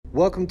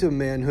Welcome to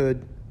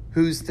Manhood.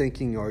 Whose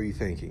thinking are you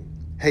thinking?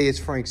 Hey, it's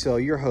Frank Sell,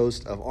 your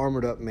host of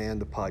Armored Up Man,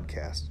 the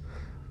podcast.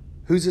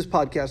 Who's this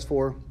podcast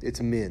for?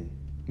 It's men.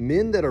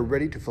 Men that are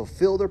ready to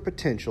fulfill their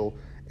potential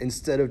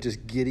instead of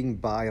just getting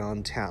by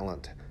on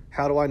talent.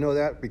 How do I know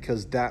that?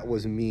 Because that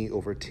was me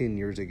over 10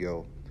 years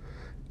ago.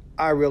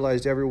 I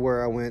realized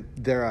everywhere I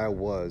went, there I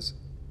was.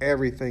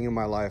 Everything in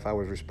my life I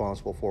was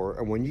responsible for.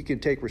 And when you can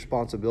take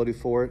responsibility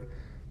for it,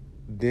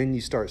 then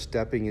you start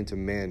stepping into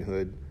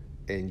manhood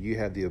and you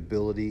have the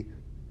ability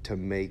to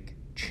make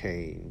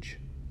change.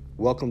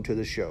 Welcome to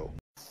the show.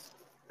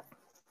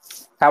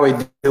 How we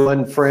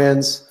doing,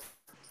 friends?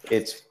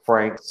 It's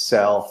Frank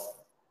Sell,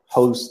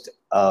 host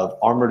of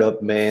Armored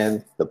Up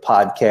Man, the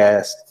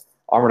podcast,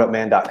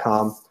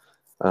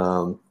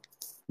 armoredupman.com.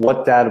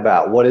 What that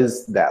about? What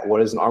is that?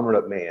 What is an Armored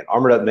Up Man?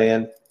 Armored Up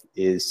Man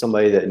is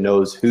somebody that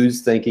knows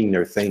who's thinking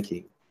they're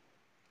thinking.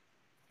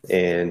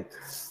 And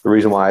the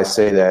reason why I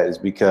say that is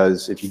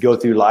because if you go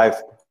through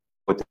life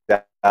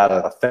without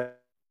a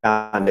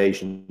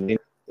foundation,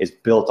 it's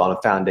built on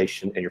a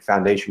foundation, and your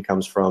foundation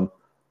comes from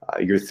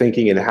your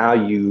thinking and how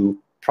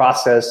you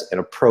process and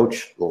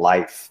approach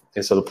life.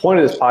 And so the point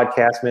of this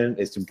podcast, man,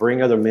 is to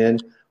bring other men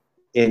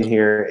in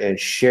here and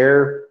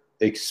share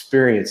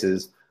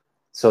experiences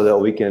so that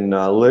we can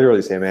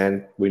literally say,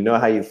 man, we know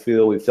how you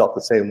feel. We felt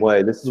the same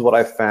way. This is what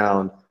I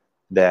found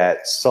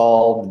that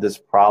solved this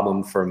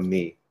problem for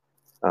me.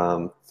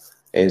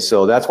 And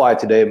so that's why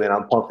today, man,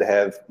 I'm pumped to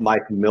have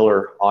Mike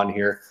Miller on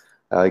here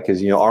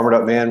because, Armored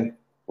Up Man,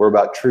 we're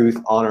about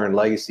truth, honor, and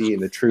legacy.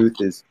 And the truth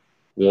is,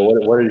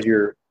 what is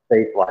your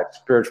faith life,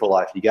 spiritual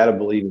life? You got to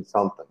believe in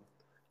something.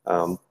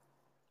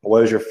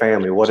 What is your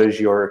family? What is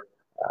your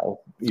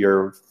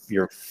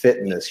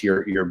fitness,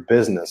 your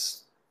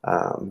business?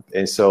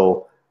 And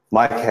so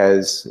Mike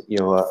has,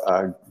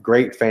 a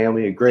great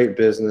family, a great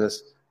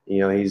business.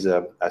 He's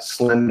a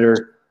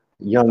slender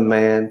young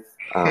man,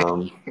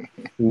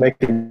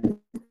 making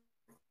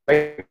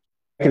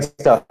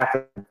stuff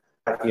happen.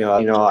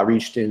 I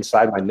reached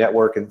inside my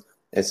network and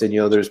said,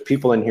 there's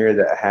people in here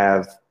that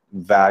have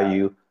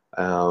value.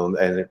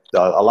 And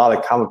a lot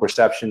of common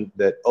perception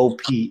that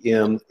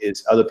OPM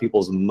is other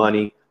people's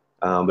money,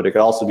 but it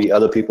could also be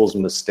other people's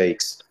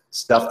mistakes,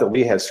 stuff that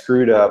we have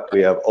screwed up,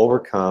 we have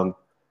overcome,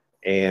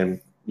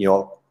 and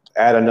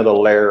add another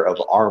layer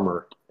of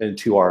armor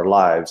into our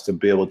lives to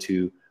be able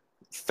to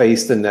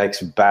face the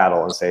next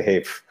battle and say,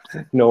 hey,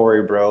 no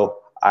worry, bro.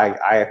 I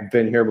have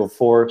been here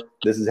before.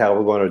 This is how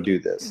we're going to do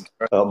this.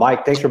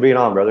 Mike, thanks for being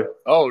on, brother.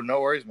 Oh, no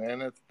worries,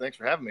 man. Thanks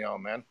for having me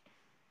on, man.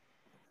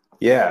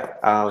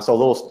 Yeah. So a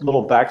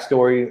little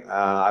backstory.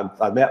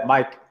 I met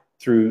Mike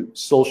through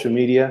social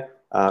media.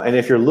 And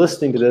if you're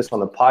listening to this on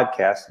the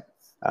podcast,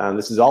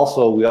 this is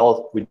also,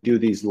 we do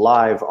these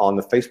live on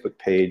the Facebook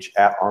page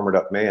at Armored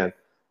Up Man.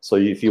 So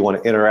if you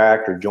want to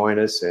interact or join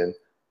us, and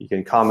you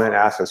can comment,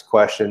 ask us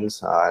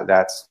questions,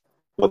 that's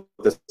what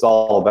this is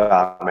all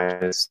about,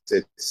 man. It's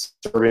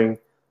serving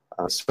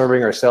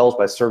ourselves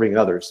by serving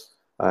others.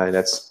 And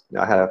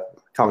I had a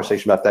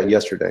conversation about that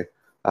yesterday.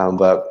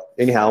 But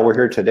anyhow, we're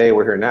here today.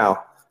 We're here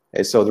now.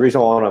 And so the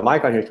reason I wanted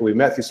Mike on here is we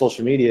met through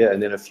social media,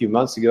 and then a few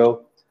months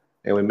ago,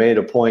 and we made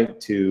a point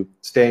to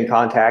stay in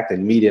contact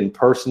and meet in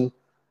person,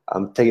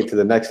 take it to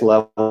the next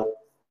level.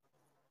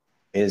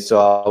 And so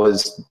I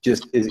was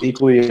just as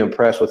equally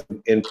impressed with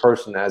him in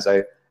person as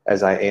I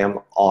am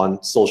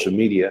on social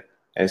media.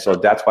 And so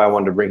that's why I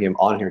wanted to bring him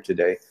on here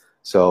today.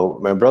 So,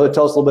 my brother,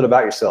 tell us a little bit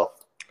about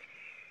yourself.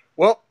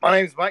 Well, my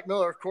name is Mike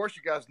Miller. Of course,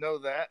 you guys know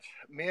that.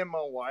 Me and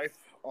my wife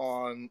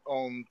own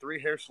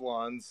 3 hair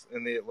salons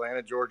in the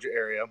Atlanta, Georgia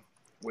area.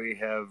 We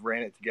have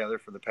ran it together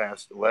for the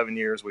past 11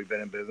 years. We've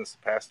been in business the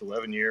past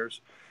 11 years.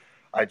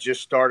 I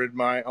just started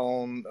my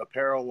own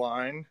apparel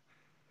line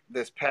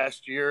this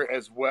past year,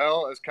 as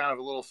well as kind of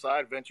a little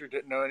side venture.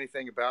 Didn't know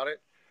anything about it.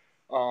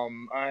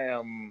 I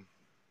am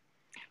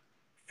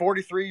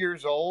 43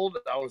 years old.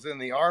 I was in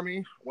the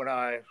Army when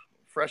I,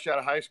 fresh out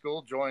of high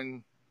school,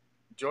 joined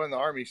the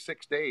Army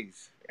 6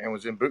 days and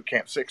was in boot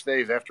camp 6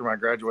 days after I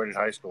graduated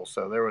high school.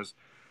 So there was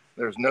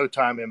no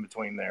time in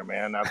between there,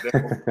 man. I've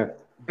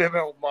been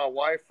with my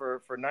wife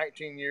for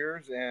 19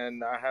 years,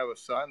 and I have a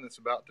son that's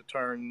about to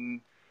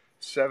turn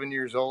 7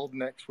 years old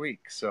next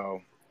week.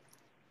 So,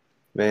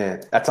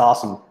 man, that's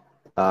awesome.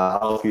 I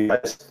don't know if you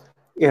guys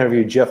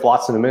interviewed Jeff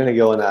Watson a minute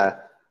ago, and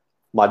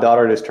my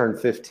daughter just turned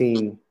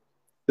 15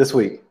 this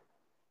week,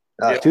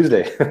 yep.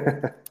 Tuesday.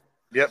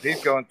 Yep,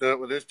 he's going through it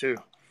with his too.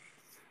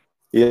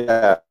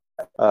 Yeah.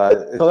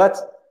 So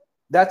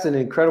that's an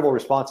incredible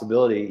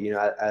responsibility,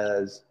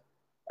 as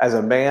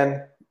a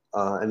man,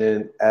 and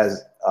then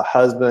as a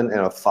husband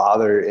and a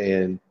father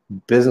and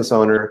business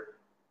owner,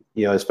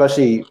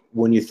 especially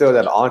when you throw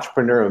that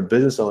entrepreneur and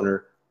business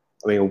owner.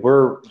 I mean,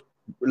 we're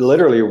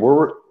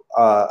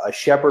a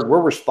shepherd.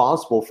 We're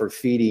responsible for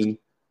feeding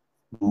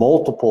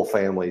multiple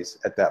families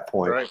at that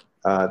point. Right.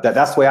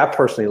 That's the way I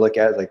personally look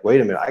at it. Like,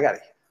 wait a minute, I got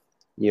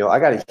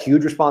a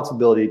huge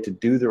responsibility to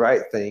do the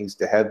right things,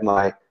 to have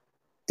to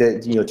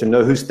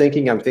know whose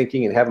thinking I'm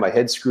thinking, and have my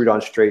head screwed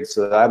on straight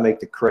so that I make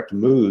the correct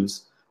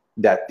moves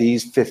that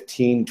these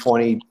 15,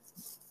 20,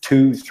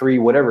 2, 3,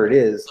 whatever it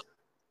is,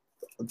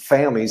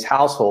 families,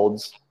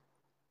 households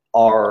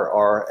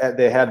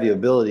they have the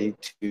ability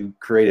to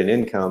create an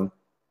income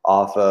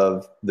off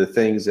of the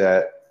things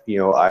that,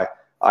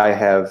 I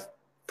have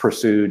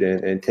pursued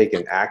and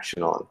taken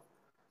action on.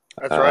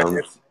 That's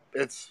right.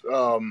 It's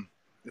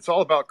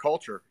all about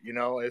culture.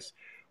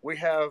 We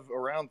have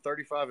around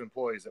 35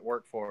 employees that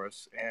work for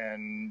us,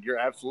 and you're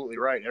absolutely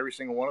right. Every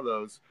single one of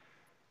those,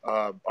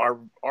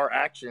 our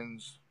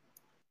actions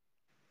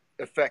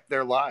affect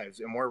their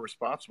lives, and we're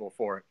responsible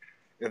for it.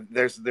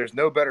 There's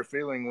no better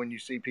feeling when you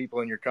see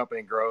people in your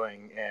company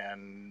growing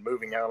and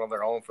moving out on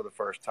their own for the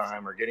first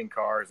time, or getting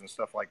cars and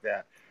stuff like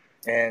that.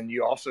 And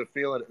you also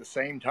feel it at the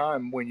same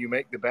time when you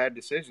make the bad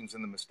decisions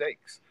and the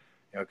mistakes.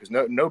 Because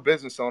no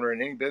business owner,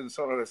 and any business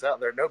owner that's out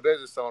there, no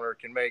business owner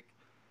can make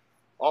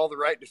all the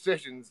right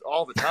decisions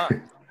all the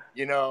time.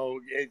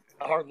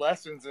 Our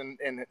lessons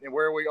and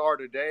where we are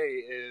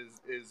today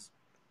is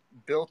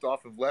built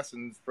off of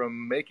lessons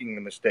from making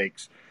the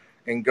mistakes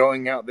and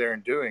going out there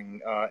and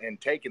doing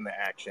and taking the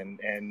action.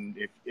 And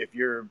if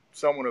you're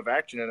someone of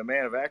action and a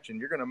man of action,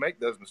 you're going to make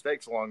those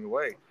mistakes along the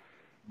way.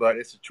 But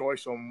it's a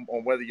choice on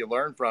whether you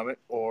learn from it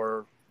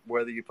or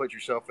whether you put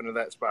yourself into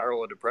that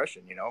spiral of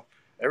depression.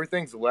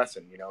 Everything's a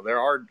lesson.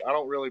 I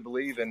don't really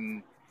believe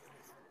in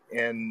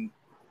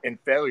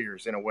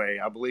failures in a way.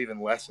 I believe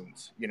in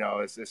lessons.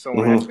 If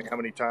someone asks me how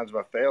many times have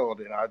I failed,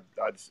 and I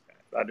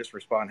just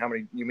respond, how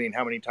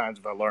many times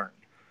have I learned?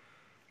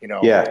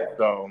 Yeah.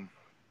 So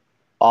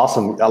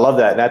awesome. I love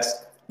that.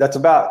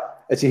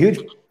 It's a huge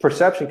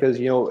perception, because,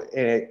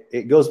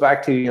 it goes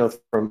back to,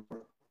 from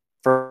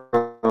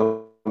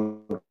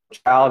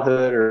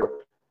childhood, or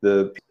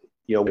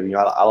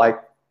I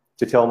like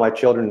to tell my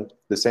children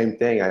the same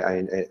thing.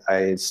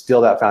 I instill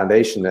that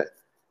foundation that,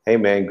 hey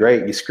man,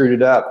 great, you screwed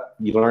it up.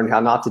 You learned how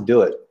not to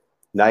do it.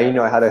 Now you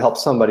know how to help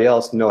somebody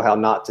else know how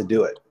not to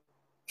do it.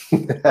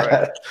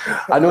 Right.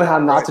 I know how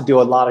not to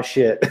do a lot of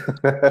shit.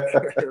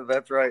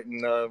 That's right.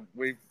 And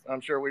I'm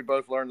sure we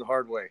both learned the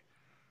hard way.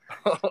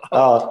 A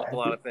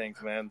lot of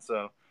things, man.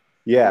 So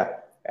yeah,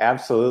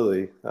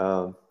 absolutely.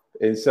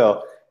 And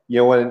so,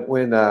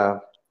 when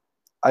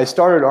I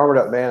started Armored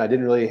Up Man, I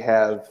didn't really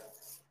have,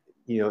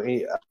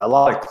 a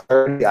lot of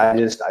clarity.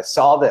 I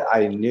saw that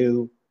I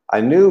knew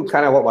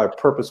kind of what my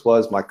purpose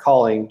was, my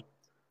calling,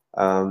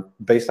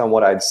 based on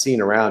what I'd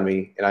seen around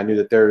me. And I knew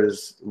that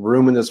there's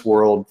room in this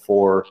world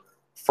for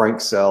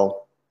Frank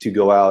Sell to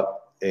go out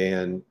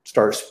and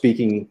start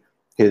speaking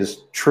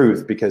his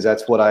truth, because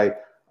that's what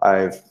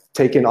I've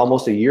taken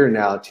almost a year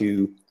now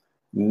to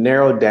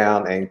narrow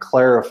down and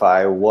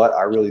clarify what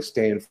I really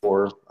stand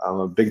for.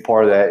 A big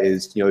part of that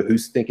is,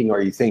 whose thinking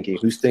are you thinking?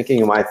 Whose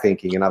thinking am I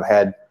thinking? And I've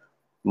had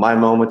my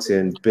moments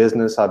in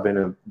business. I've been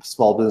a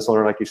small business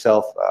owner like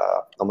yourself,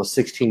 almost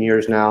 16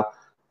 years now,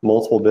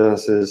 multiple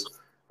businesses,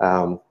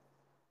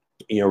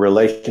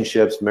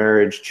 relationships,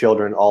 marriage,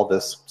 children, all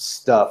this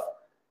stuff,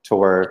 to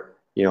where,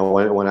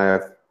 when I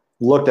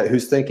looked at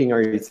whose thinking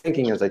are you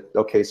thinking, I was like,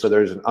 okay, so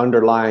there's an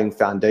underlying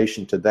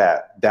foundation to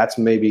that. That's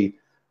maybe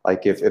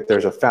like if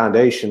there's a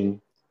foundation,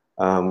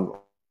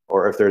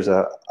 or if there's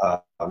a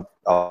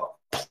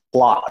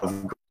plot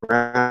of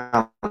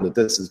ground that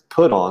this is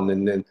put on,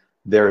 and then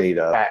there need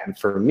a. And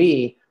for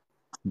me,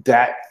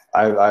 that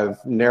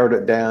I've narrowed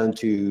it down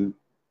to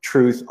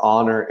truth,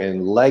 honor,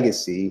 and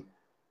legacy.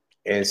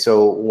 And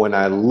so when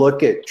I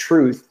look at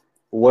truth,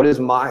 what is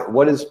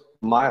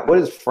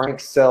Frank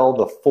Sell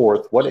the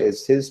fourth? What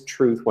is his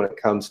truth when it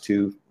comes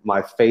to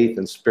my faith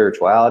and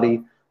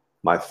spirituality,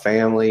 my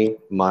family,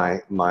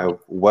 my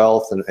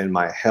wealth, and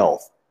my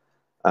health?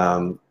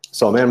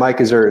 So, man,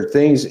 Mike, is there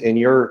things in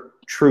your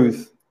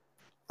truth,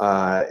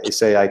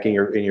 say like in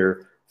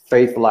your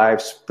faith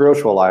life,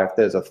 spiritual life,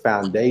 there's a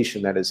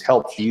foundation that has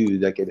helped you,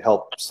 that could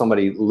help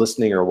somebody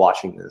listening or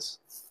watching this?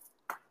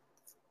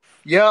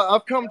 Yeah,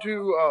 I've come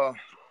to,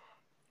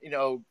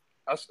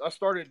 I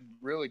started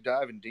really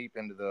diving deep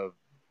into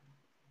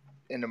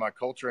my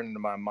culture and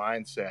into my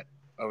mindset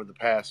over the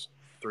past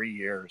 3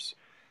 years.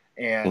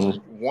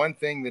 And one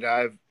thing that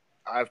I've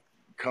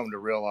come to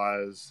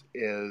realize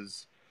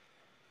is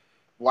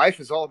life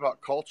is all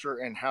about culture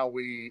and how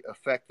we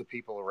affect the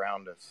people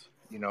around us.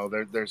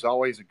 There's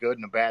always a good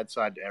and a bad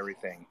side to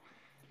everything.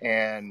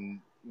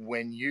 And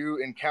when you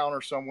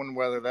encounter someone,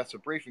 whether that's a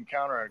brief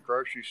encounter at a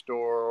grocery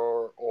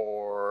store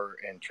or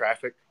in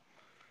traffic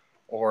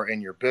or in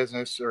your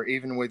business or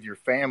even with your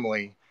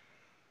family,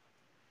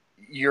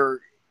 you're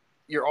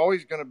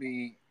always going to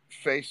be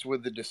faced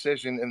with the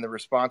decision and the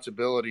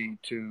responsibility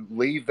to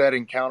leave that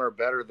encounter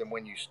better than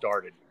when you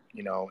started.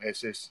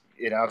 It's just,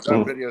 I've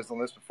done videos on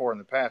this before in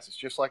the past. It's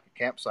just like a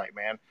campsite,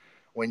 man.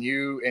 When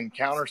you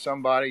encounter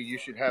somebody, you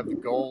should have the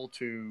goal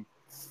to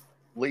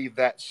leave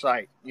that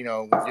site,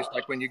 just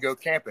like when you go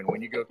camping.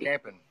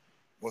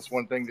 What's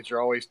one thing that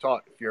you're always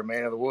taught? If you're a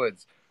man of the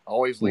woods,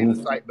 always leave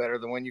the site better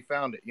than when you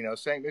found it.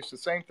 It's the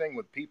same thing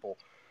with people,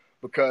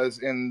 because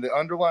in the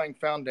underlying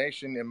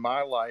foundation in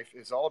my life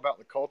is all about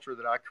the culture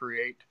that I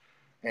create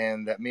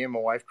and that me and my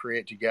wife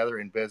create together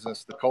in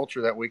business, the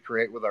culture that we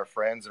create with our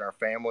friends and our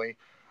family,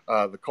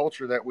 the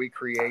culture that we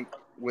create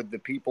with the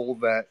people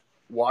that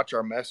watch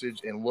our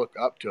message and look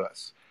up to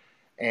us.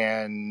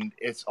 And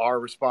it's our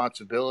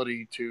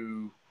responsibility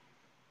to,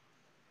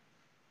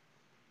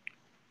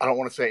 I don't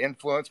want to say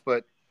influence,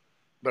 but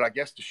I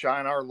guess to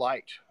shine our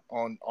light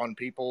on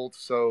people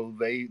so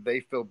they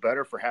feel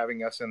better for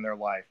having us in their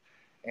life.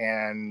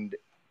 And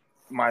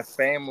my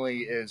family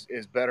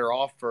is better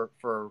off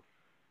for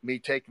me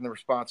taking the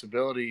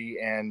responsibility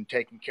and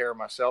taking care of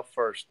myself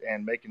first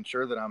and making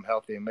sure that I'm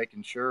healthy and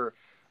making sure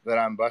that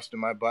I'm busting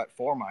my butt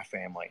for my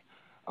family.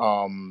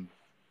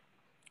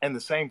 And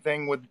the same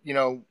thing with,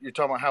 you're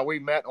talking about how we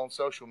met on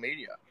social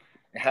media.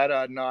 Had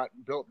I not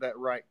built that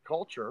right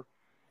culture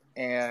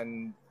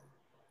and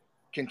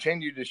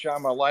continued to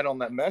shine my light on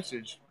that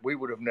message, we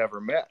would have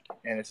never met.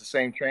 And it's the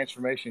same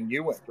transformation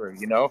you went through.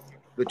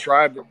 The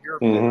tribe that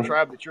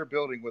you're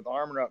building with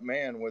Armored Up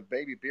Man, with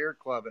Baby Beard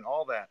Club, and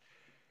all that.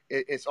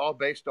 It's all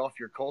based off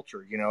your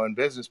culture. In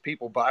business,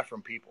 people buy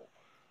from people.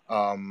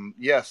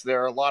 Yes,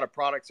 there are a lot of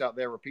products out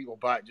there where people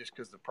buy it just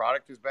because the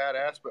product is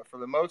badass, but for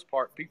the most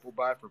part, people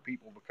buy for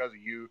people because of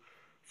you,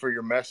 for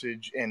your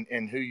message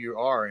and who you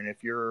are. And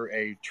if you're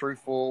a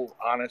truthful,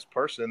 honest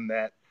person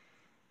that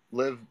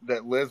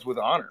lives with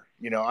honor,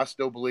 I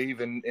still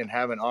believe in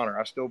having honor.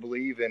 I still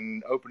believe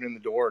in opening the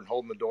door and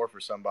holding the door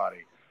for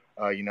somebody,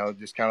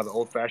 just kind of the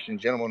old fashioned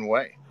gentleman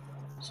way.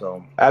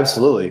 So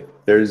absolutely,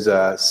 there's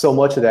so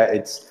much of that.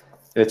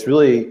 It's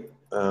really,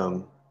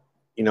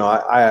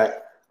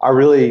 I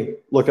really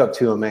look up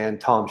to a man,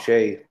 Tom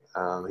Shea.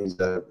 He's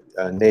a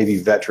Navy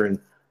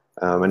veteran,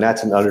 and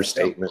that's an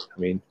understatement. I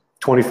mean,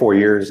 24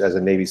 years as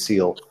a Navy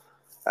SEAL,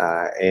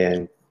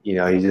 and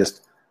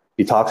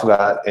he talks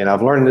about, and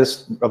I've learned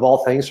this of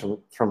all things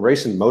from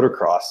racing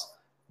motocross,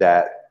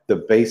 that the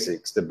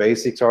basics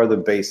are the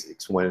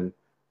basics. When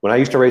I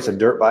used to race a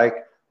dirt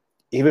bike,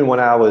 even when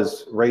I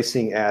was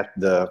racing at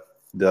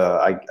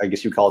I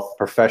guess you call it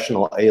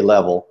professional A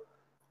level,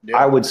 yeah.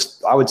 I would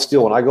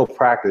still, when I go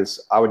practice,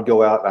 I would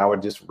go out and I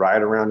would just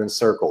ride around in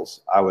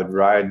circles. I would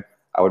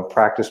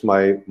practice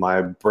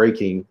my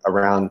braking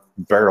around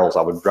barrels.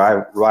 I would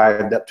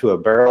ride up to a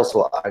barrel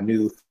so I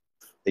knew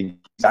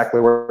exactly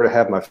where to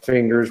have my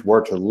fingers,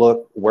 where to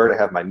look, where to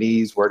have my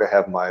knees, where to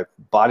have my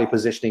body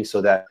positioning,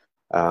 so that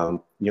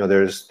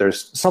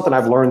there's something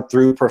I've learned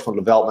through personal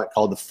development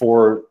called the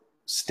 4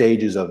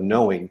 stages of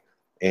knowing.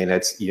 And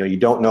it's, you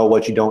don't know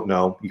what you don't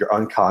know. You're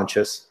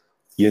unconscious.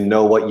 You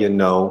know what you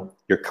know.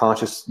 You're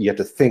conscious. You have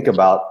to think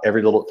about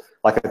every little,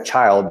 like a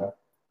child,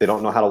 they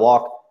don't know how to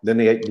walk. Then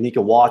you need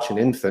to watch an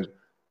infant.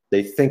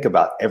 They think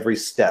about every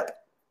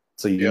step.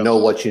 So you know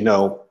what you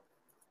know.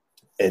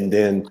 And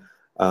then,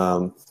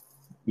 hell,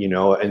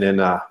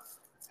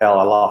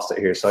 I lost it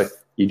here. So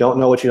you don't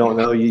know what you don't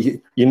know.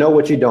 You know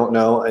what you don't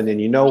know. And then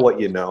you know what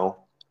you know.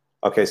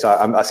 Okay. So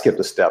I skipped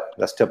a step.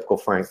 That's typical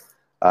Frank.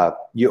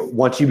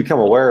 Once you become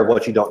aware of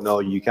what you don't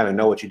know, you kind of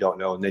know what you don't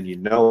know, and then you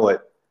know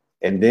it.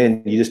 And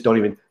then you just don't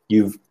even,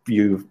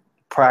 you've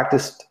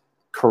practiced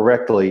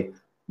correctly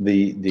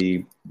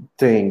the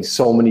thing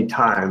so many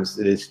times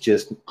that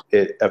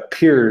it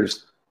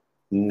appears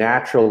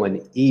natural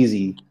and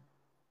easy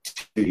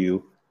to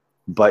you,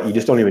 but you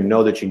just don't even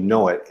know that you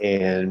know it.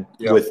 And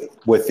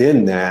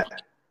within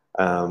that,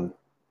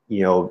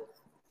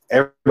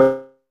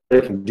 everybody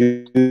can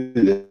do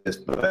this,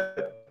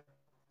 but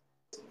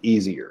it's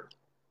easier.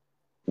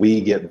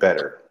 We get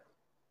better.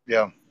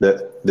 Yeah.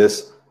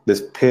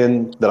 This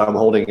pin that I'm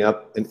holding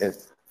up, and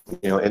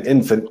an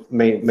infant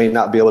may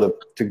not be able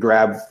to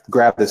grab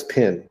this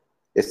pin.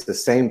 It's the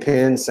same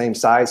pin, same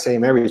size,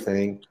 same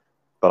everything,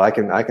 but I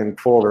can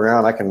twirl it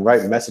around. I can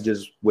write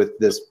messages with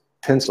this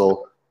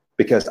pencil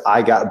because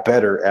I got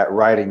better at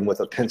writing with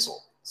a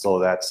pencil. So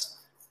that's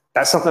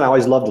something I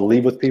always love to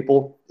leave with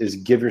people, is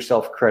give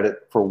yourself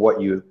credit for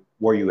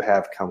where you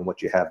have come,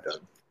 what you have done.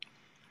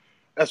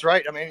 That's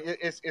right. I mean,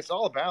 it's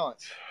all a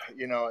balance.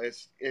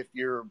 It's if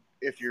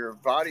your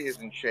body is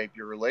in shape,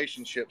 your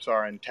relationships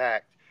are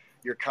intact,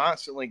 you're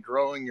constantly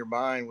growing your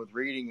mind with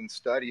reading and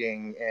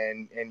studying,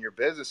 and your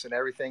business and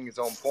everything is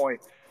on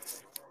point,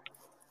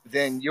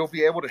 then you'll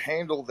be able to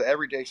handle the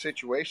everyday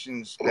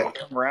situations that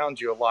come around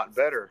you a lot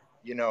better.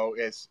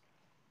 It's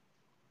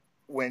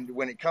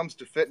when it comes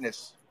to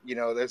fitness,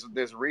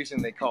 there's a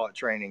reason they call it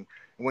training.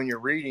 When you're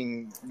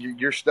reading,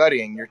 you're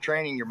studying, you're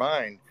training your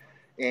mind,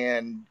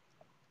 and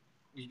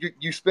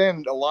you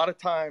spend a lot of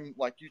time,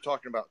 like you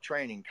talking about,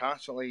 training,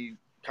 constantly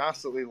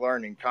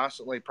learning,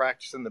 constantly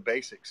practicing the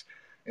basics.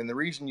 And the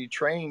reason you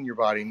train your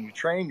body and you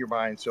train your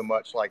mind so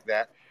much like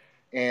that,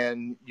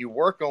 and you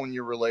work on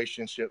your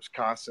relationships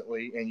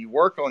constantly, and you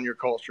work on your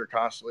culture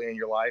constantly in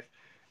your life,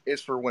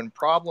 is for when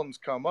problems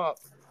come up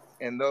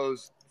and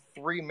those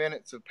 3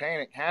 minutes of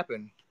panic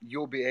happen,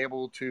 you'll be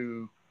able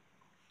to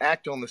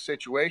act on the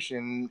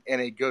situation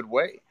in a good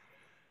way.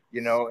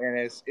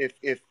 And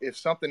if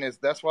something is,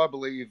 that's why I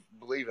believe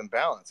in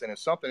balance. And if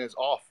something is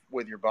off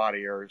with your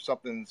body, or if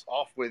something's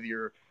off with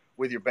your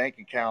with your bank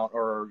account,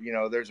 or, you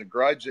know, there's a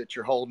grudge that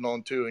you're holding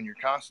on to, and you're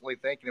constantly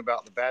thinking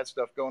about the bad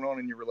stuff going on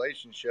in your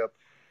relationship,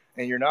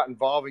 and you're not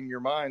involving your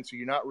mind, so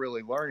you're not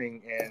really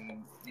learning,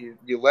 and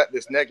you let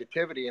this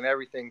negativity and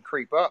everything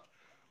creep up.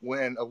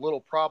 When a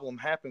little problem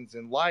happens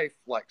in life,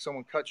 like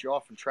someone cuts you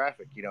off in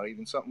traffic, you know,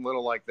 even something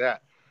little like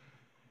that,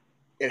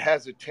 it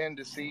has a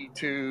tendency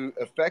to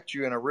affect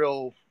you in a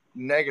real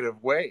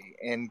negative way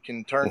and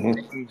can turn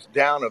things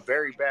down a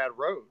very bad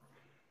road.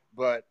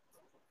 But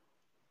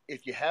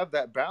if you have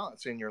that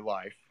balance in your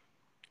life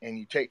and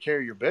you take care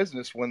of your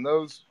business, when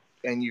those,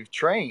 and you've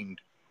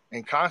trained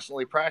and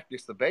constantly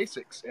practice the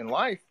basics in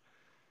life,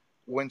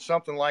 when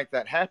something like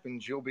that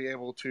happens, you'll be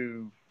able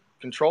to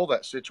control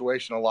that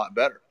situation a lot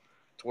better,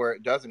 to where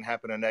it doesn't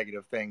happen a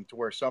negative thing, to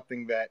where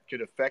something that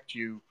could affect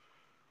you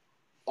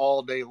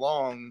all day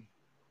long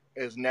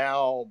is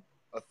now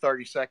a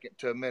 30-second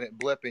to a minute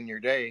blip in your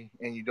day,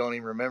 and you don't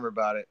even remember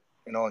about it,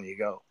 and on you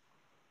go.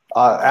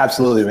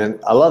 Absolutely,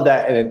 man. I love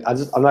that. And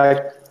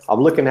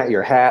I'm looking at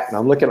your hat, and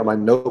I'm looking at my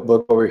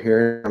notebook over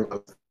here.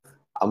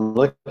 I'm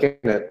looking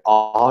at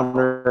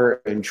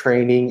honor and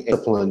training and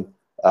discipline.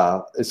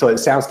 So it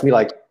sounds to me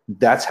like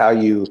that's how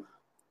you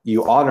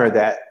honor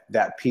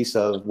that piece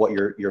of what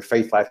your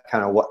faith life,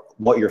 kind of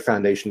what your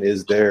foundation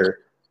is there,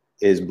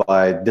 is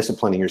by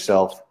disciplining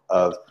yourself.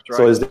 Right.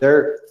 So is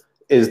there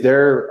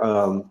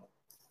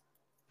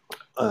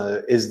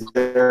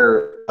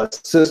a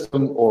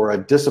system or a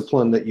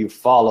discipline that you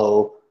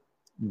follow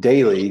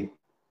daily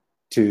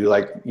to,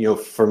 like, you know,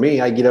 for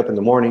me, I get up in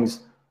the mornings,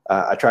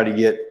 I try to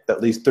get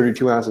at least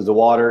 32 ounces of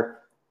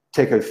water,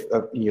 take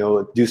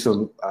do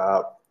some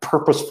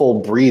purposeful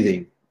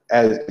breathing.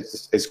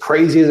 As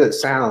crazy as it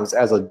sounds,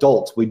 as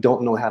adults, we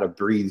don't know how to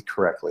breathe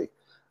correctly.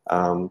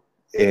 And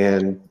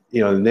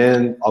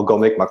then I'll go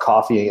make my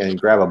coffee and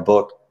grab a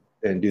book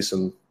and do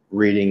some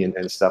reading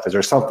and stuff. Is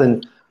there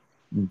something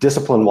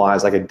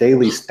discipline-wise, like a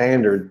daily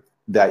standard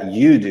that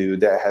you do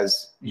that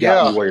has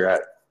gotten you where you're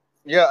at?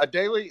 Yeah, a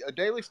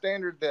daily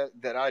standard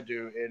that I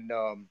do,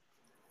 and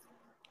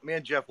me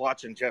and Jeff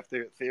Watson, Jeff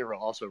Theodore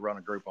also run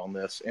a group on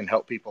this and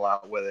help people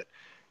out with it,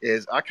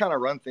 is I kind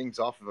of run things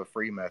off of a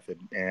free method,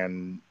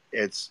 and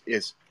it's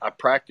I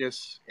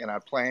practice and I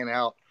plan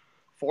out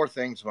 4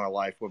 things in my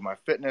life: with my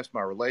fitness,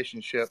 my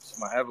relationships,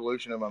 my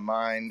evolution of my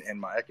mind, and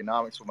my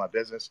economics with my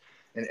business.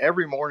 And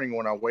every morning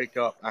when I wake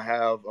up, I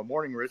have a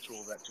morning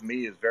ritual that to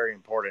me is very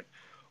important.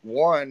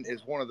 One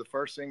of the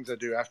first things I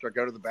do after I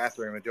go to the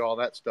bathroom and do all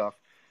that stuff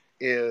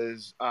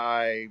is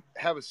I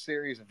have a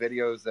series of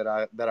videos that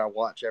I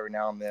watch every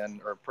now and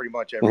then, or pretty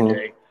much every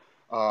day,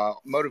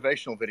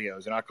 motivational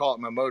videos, and I call it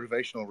my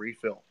motivational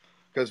refill.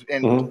 Because, you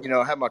know,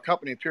 I have my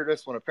company, Pure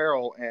Discipline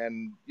Apparel,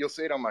 and you'll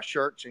see it on my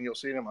shirts and you'll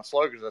see it in my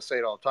slogans. I say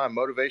it all the time: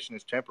 motivation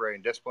is temporary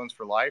and discipline's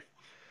for life.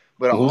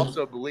 But I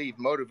also believe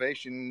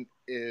motivation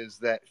is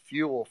that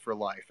fuel for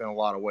life in a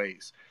lot of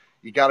ways.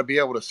 You got to be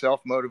able to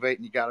self-motivate,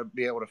 and you got to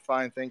be able to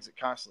find things that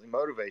constantly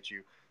motivate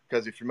you.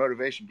 Because if your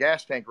motivation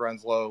gas tank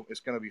runs low,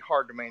 it's going to be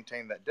hard to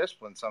maintain that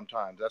discipline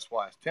sometimes. That's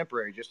why it's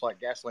temporary, just like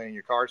gasoline in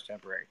your car is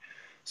temporary.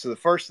 So the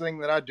first thing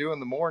that I do in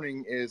the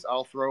morning is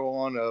I'll throw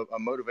on a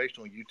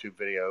motivational YouTube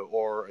video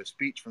or a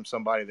speech from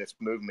somebody that's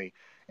moved me.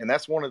 And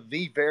that's one of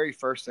the very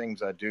first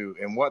things I do.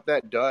 And what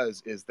that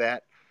does is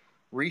that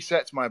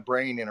resets my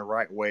brain in a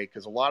right way.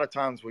 Because a lot of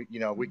times we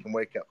can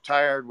wake up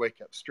tired,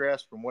 wake up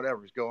stressed from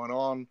whatever's going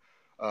on,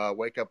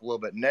 wake up a little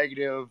bit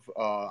negative.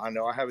 I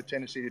know I have a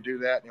tendency to do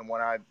that. And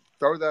when I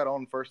throw that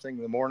on first thing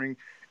in the morning,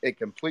 it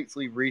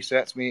completely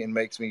resets me and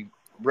makes me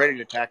ready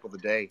to tackle the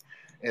day.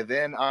 And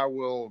then I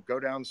will go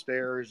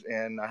downstairs,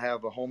 and I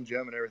have a home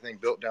gym and everything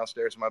built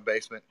downstairs in my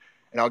basement,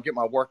 and I'll get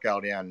my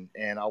workout in,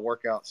 and I'll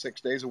work out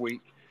 6 days a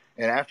week.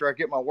 And after I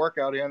get my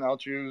workout in, I'll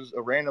choose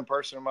a random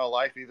person in my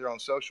life, either on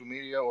social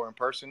media or in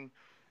person,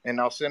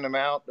 and I'll send them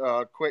out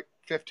a quick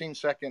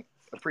 15-second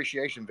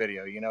appreciation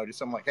video, just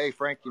something like, "Hey,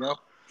 Frank, I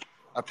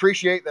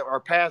appreciate that our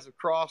paths have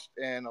crossed,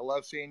 and I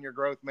love seeing your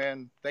growth,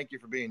 man. Thank you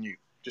for being you."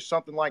 Just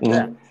something like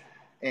that.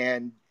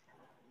 And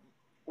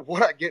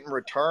what I get in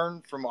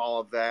return from all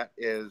of that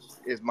is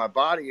my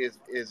body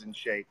is in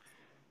shape.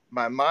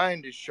 My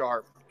mind is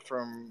sharp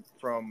from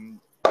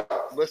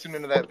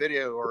listening to that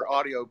video or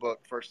audio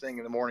book first thing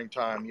in the morning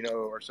time,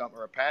 or something,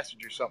 or a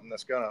passage or something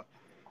that's going to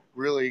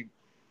really,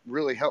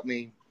 really help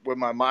me with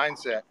my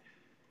mindset.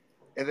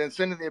 And then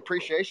sending the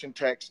appreciation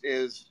text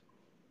is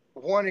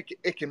one,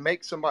 it can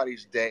make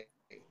somebody's day.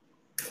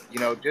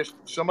 Just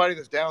somebody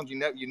that's down,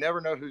 you never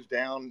know who's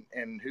down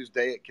and whose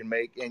day it can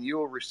make, and you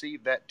will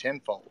receive that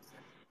tenfold.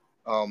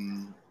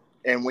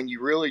 And when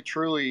you really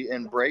truly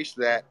embrace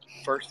that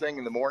first thing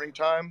in the morning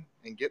time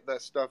and get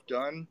that stuff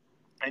done,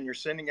 and you're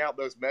sending out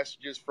those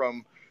messages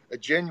from a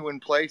genuine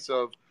place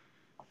of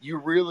you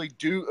really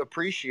do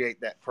appreciate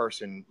that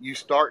person, you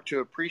start to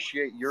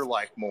appreciate your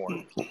life more.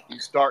 You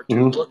start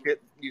to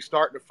you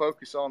start to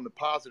focus on the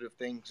positive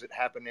things that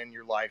happen in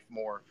your life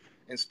more,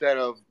 instead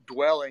of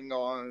dwelling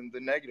on the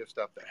negative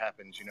stuff that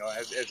happens.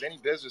 As any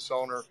business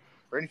owner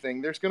or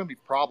anything, there's going to be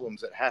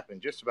problems that happen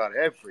just about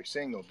every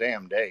single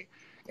damn day.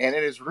 And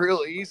it is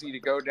really easy to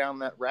go down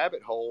that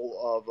rabbit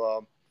hole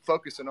of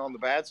focusing on the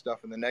bad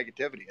stuff and the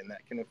negativity, and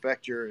that can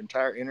affect your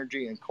entire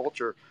energy and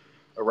culture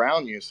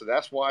around you. So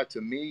that's why,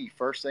 to me,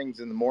 first things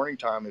in the morning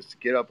time is to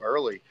get up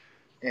early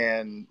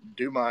and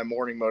do my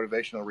morning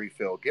motivational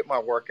refill, get my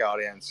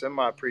workout in, send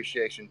my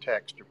appreciation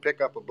text, or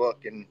pick up a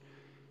book and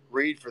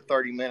read for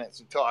 30 minutes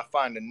until I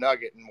find a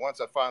nugget. And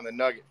once I find the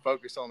nugget,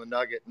 focus on the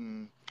nugget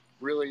and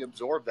really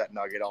absorb that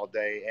nugget all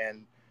day.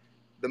 And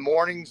the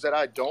mornings that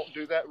I don't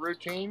do that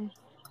routine,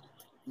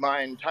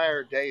 my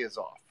entire day is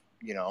off.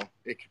 You know,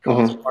 it can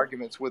cause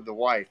arguments with the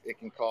wife. It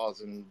can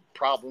cause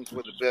problems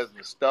with the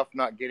business, stuff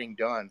not getting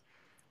done,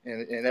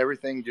 and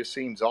everything just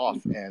seems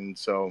off. And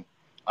so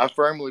I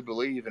firmly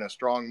believe in a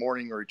strong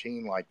morning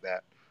routine like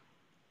that.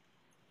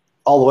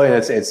 All the way.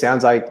 It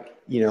sounds like,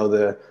 you know,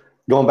 the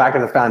going back to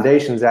the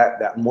foundations,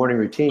 that morning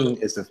routine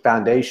is the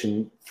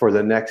foundation for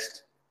the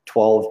next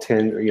 12,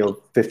 10, you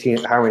know,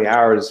 15, how many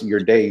hours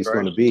your day is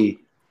going to be.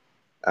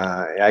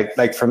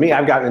 Like for me,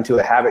 I've gotten into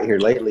a habit here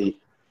lately.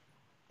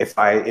 If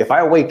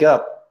I wake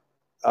up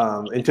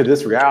into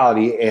this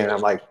reality and I'm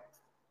like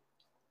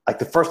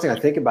the first thing I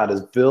think about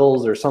is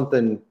bills or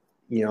something,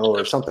 you know,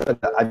 or something that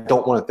I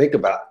don't want to think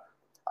about.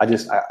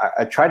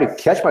 I try to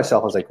catch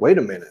myself. I was like, wait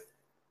a minute.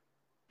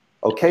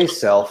 Okay,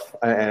 self.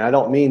 And I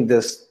don't mean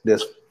this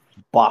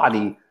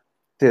body,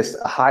 this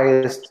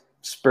highest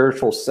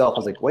spiritual self. I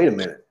was like, wait a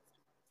minute.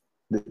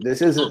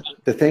 This isn't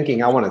the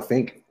thinking I want to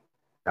think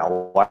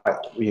now. Why,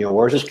 you know,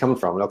 where's this coming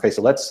from? Okay,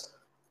 so let's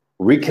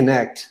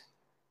reconnect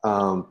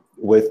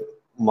with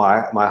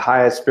my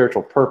highest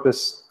spiritual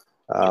purpose.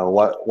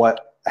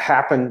 What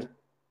happened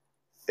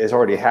has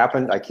already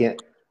happened. I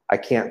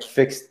can't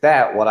fix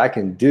that. What I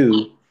can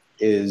do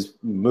is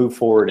move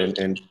forward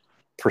and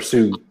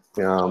pursue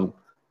to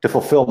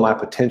fulfill my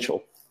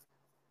potential.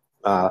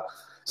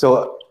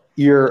 So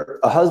you're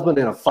a husband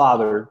and a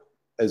father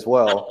as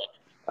well.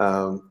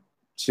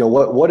 So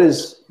what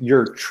is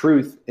your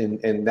truth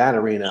in that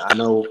arena? I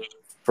know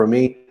for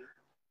me,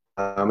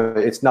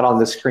 it's not on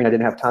this screen. I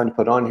didn't have time to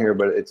put on here,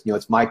 but it's, you know,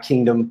 it's my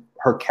kingdom,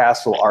 her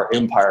castle, our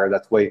empire.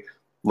 That's the way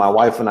my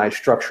wife and I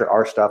structure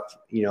our stuff.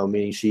 You know,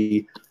 meaning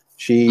she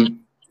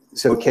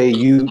said, okay,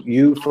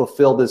 you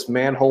fulfill this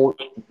manhood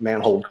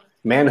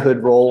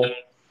role.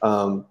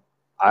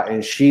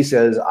 And she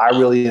says, I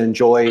really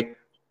enjoy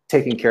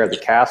taking care of the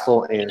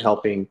castle and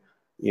helping,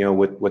 you know,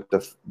 with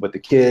the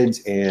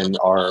kids and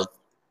our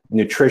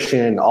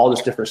nutrition, all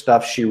this different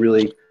stuff.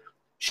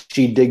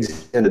 She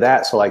digs into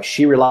that. So like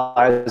she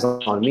relies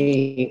on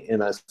me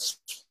in a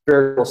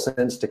spiritual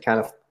sense to kind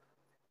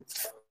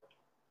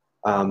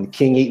of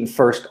King Eaton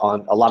first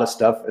on a lot of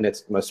stuff, and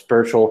it's my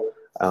spiritual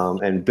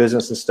and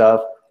business and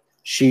stuff.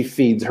 She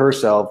feeds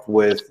herself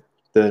with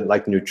the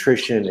like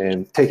nutrition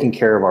and taking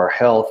care of our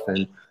health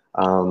and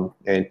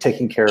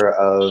taking care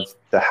of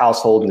the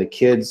household and the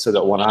kids, so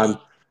that when I'm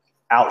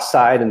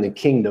outside in the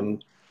kingdom,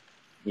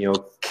 you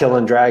know,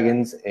 killing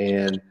dragons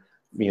and,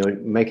 you know,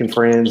 making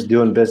friends,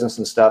 doing business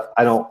and stuff,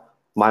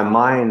 my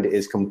mind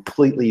is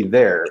completely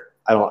there.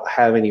 I don't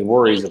have any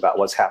worries about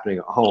what's happening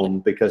at home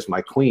because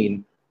my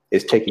queen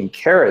is taking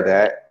care of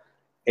that.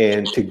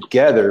 And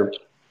together,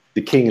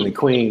 the king and the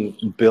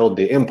queen build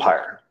the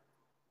empire.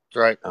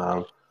 Right.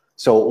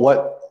 So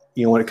what,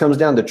 you know, when it comes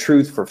down to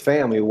truth for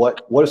family,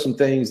 what are some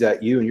things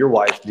that you and your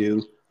wife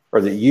do,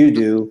 or that you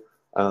do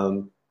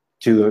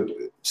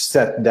to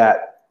set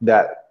that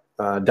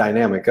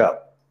dynamic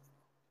up?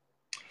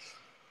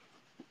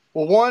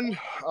 Well, one,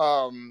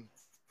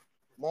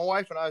 my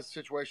wife and I's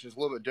situation is a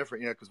little bit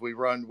different, you know, because we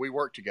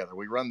work together.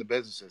 We run the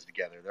businesses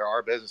together. They're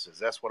our businesses.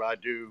 That's what I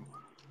do.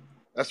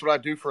 That's what I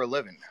do for a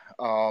living.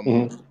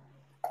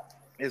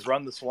 Is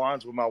run the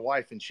salons with my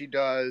wife, and she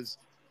does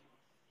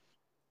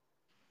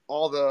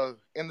all the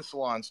in the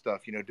salon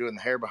stuff, you know, doing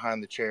the hair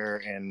behind the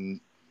chair and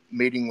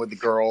meeting with the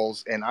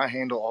girls, and I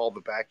handle all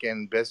the back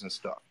end business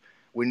stuff.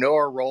 We know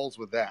our roles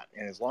with that,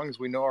 and as long as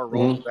we know our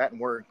roles with that and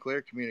we're in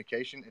clear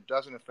communication, it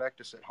doesn't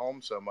affect us at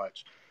home so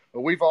much.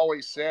 But we've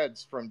always said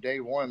from day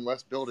one,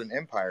 let's build an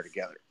empire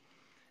together,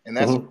 and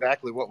that's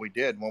exactly what we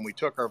did when we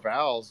took our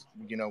vows.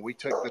 You know, we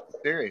took this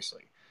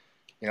seriously.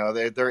 You know,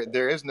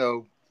 there is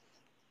no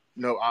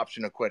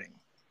option of quitting.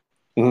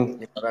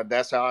 You know,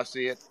 that's how I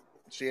see it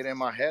in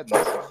my head. And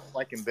that's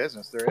like in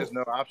business, there is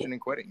no option in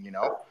quitting. You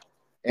know,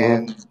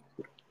 and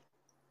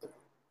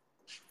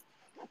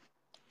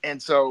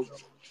so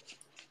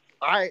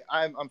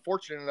I'm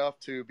fortunate enough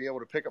to be able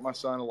to pick up my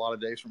son a lot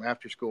of days from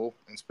after school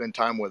and spend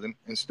time with him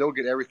and still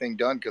get everything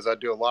done, because I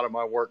do a lot of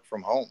my work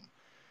from home.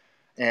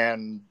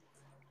 And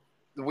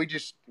we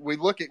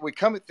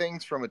come at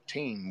things from a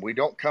team. We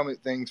don't come at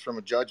things from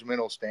a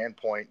judgmental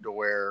standpoint to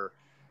where,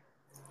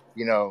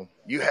 you know,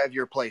 you have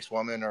your place,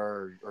 woman,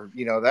 or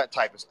you know, that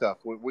type of stuff.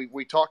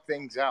 We talk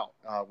things out.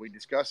 We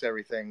discuss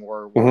everything.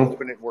 We're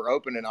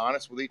open and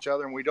honest with each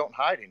other, and we don't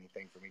hide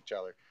anything from each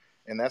other.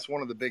 And that's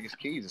one of the biggest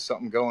keys. Is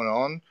something going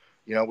on,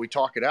 you know, we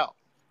talk it out,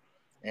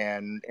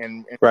 and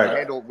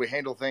right. we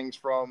handle things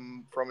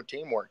from a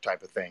teamwork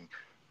type of thing.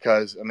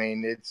 Because I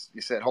mean, it's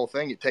that whole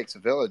thing. It takes a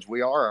village.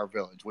 We are our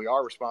village. We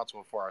are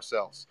responsible for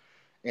ourselves.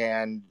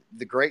 And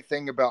the great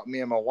thing about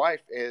me and my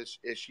wife is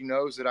she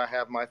knows that I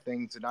have my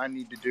things that I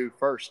need to do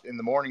first in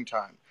the morning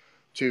time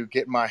to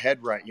get my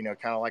head right. You know,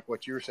 kind of like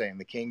what you were saying,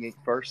 the king eat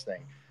first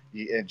thing.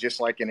 And just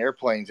like in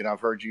airplanes, and I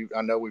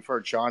know we've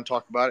heard Sean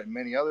talk about it, and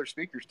many other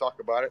speakers talk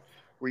about it,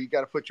 where you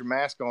got to put your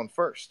mask on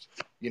first.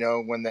 You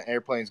know, when the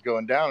airplane's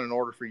going down, in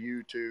order for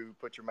you to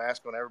put your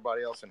mask on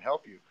everybody else and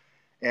help you.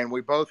 And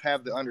we both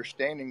have the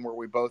understanding where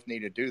we both need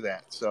to do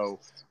that. So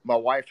my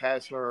wife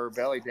has her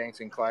belly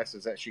dancing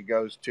classes that she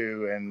goes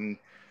to, and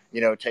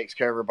takes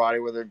care of her body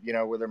with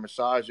her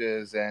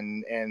massages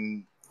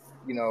and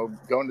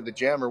going to the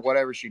gym or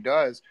whatever she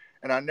does.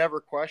 And I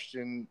never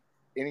question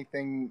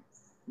anything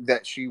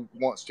that she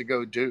wants to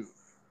go do.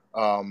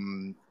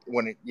 When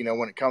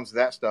it comes to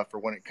that stuff, or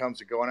when it comes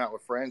to going out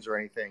with friends or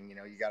anything,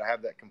 you got to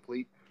have that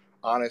complete,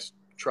 honest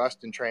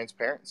trust and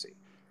transparency.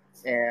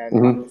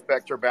 And I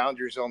respect her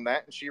boundaries on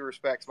that, and she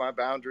respects my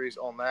boundaries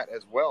on that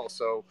as well.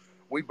 So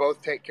we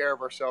both take care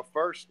of ourselves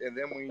first, and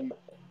then we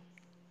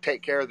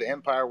take care of the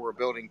empire we're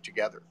building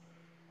together.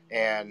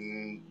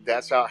 And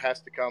that's how it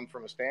has to come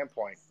from a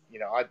standpoint.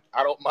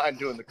 I don't mind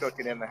doing the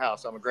cooking in the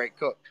house. I'm a great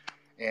cook,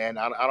 and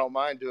I don't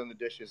mind doing the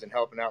dishes and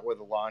helping out with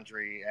the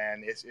laundry.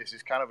 And it's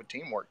just kind of a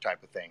teamwork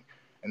type of thing.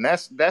 And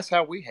that's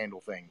how we handle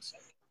things,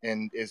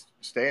 and is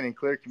staying in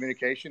clear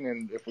communication.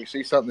 And if we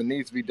see something that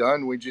needs to be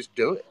done, we just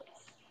do it.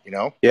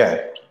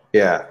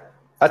 Yeah.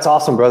 That's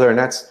awesome, brother. And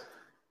that's,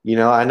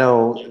 I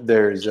know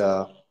there's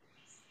a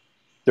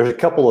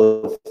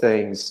couple of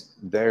things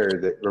there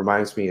that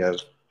reminds me of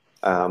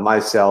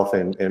myself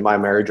and my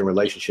marriage and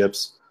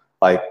relationships.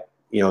 Like,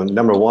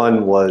 number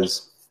one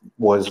was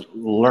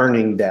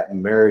learning that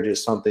marriage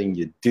is something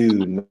you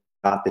do,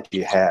 not that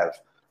you have.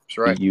 That's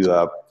right.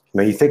 You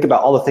think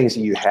about all the things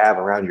that you have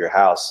around your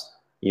house,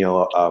 maybe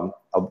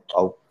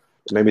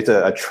it's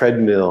a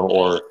treadmill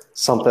or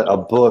something, a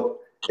book.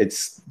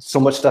 It's so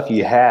much stuff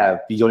you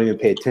have, you don't even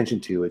pay attention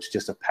to. It's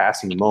just a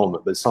passing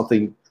moment, but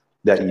something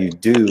that you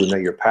do and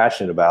that you're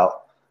passionate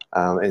about.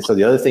 And so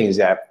the other thing is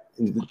that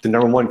the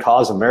number one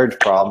cause of marriage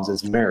problems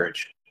is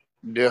marriage.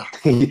 Yeah.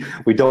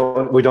 we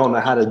don't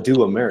know how to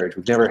do a marriage.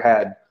 We've never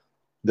had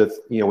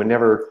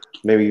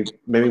maybe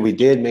we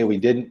did, maybe we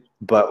didn't,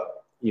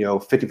 but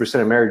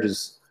 50% of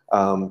marriages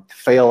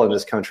fail in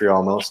this country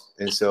almost.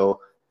 And so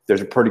there's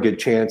a pretty good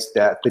chance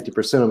that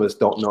 50% of us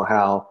don't know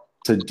how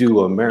to do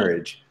a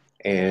marriage.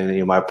 And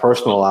in my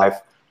personal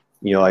life,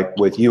 like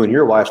with you and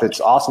your wife,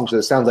 it's awesome. So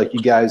it sounds like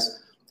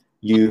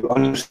you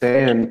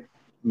understand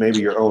maybe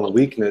your own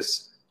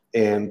weakness,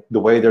 and the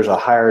way there's a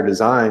higher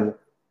design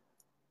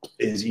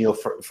is,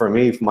 for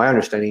me, from my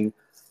understanding,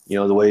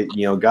 the way,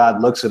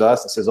 God looks at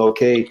us and says,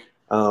 okay,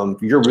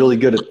 you're really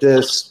good at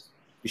this.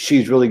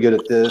 She's really good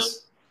at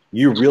this.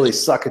 You really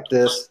suck at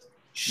this.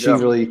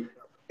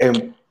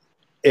 And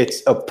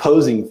it's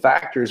opposing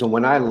factors. And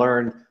when I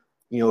learned,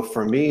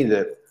 for me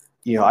that,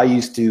 I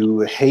used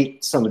to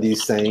hate some of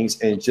these things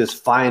and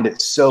just find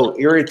it so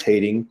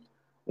irritating,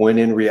 when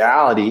in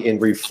reality, in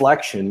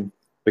reflection,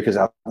 because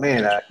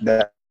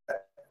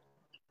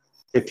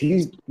if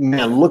you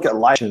look at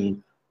life,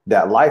 and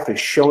that life is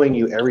showing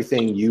you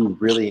everything you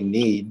really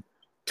need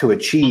to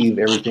achieve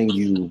everything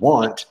you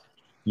want,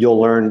 you'll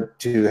learn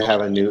to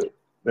have a new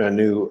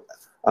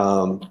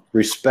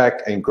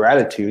respect and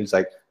gratitude. It's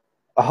like,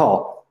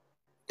 oh,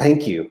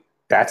 thank you.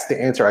 That's the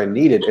answer I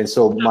needed. And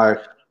so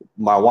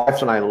my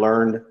wife and I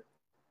learned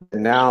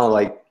now,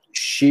 like,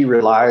 she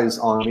relies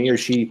on me, or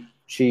she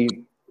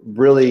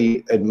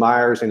really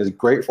admires and is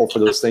grateful for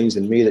those things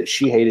in me that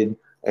she hated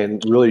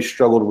and really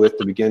struggled with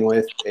to begin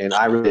with. And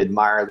I really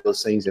admire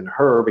those things in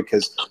her,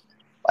 because,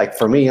 like,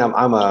 for me,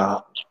 I'm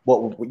a,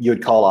 what you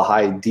would call a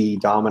high D,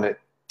 dominant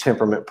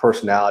temperament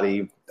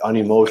personality,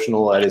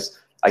 unemotional.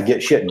 I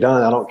get shit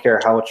done. I don't care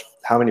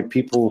how many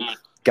people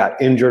got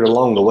injured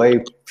along the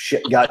way.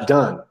 Shit got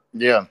done.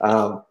 Yeah.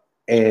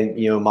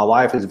 And, my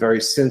wife is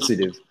very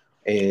sensitive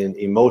and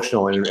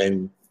emotional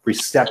and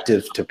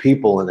receptive to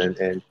people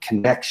and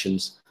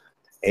connections.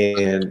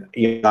 And,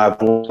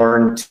 I've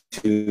learned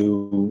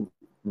to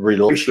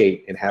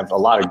appreciate and have a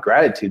lot of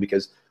gratitude,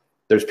 because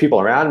there's people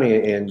around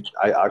me, and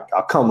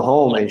I'll come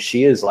home and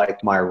she is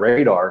like my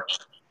radar.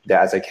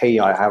 That's like, hey,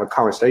 I have a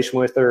conversation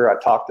with her. I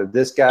talk to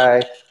this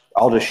guy.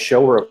 I'll just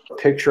show her a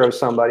picture of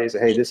somebody and say,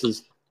 hey, this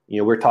is,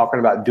 we're talking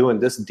about doing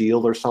this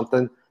deal or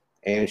something.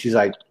 And she's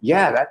like,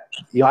 yeah,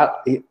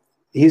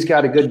 he's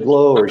got a good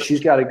glow, or she's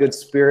got a good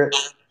spirit.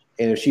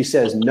 And if she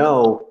says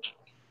no,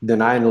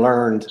 then I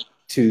learned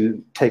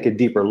to take a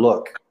deeper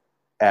look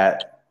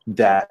at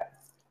that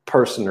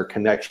person or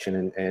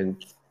connection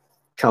and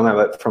come at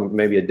it from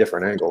maybe a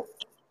different angle.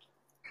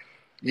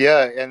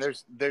 Yeah, and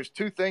there's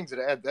two things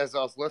that, as I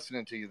was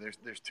listening to you,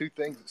 there's two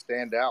things that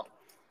stand out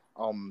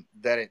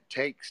that it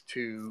takes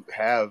to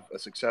have a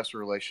successful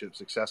relationship,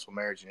 successful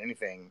marriage, and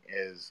anything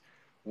is,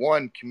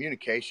 one,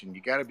 communication.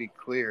 You got to be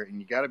clear, and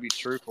you got to be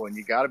truthful, and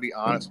you got to be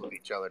honest with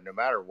each other, no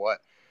matter what.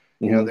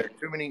 There are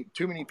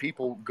too many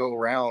people go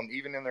around,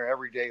 even in their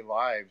everyday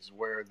lives,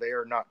 where they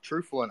are not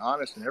truthful and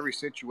honest in every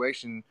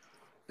situation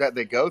that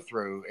they go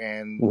through.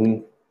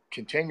 And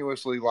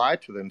continuously lie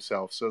to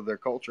themselves. So their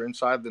culture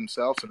inside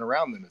themselves and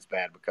around them is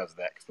bad because of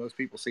that, because most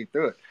people see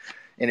through it.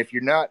 And if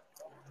you're not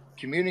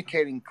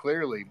communicating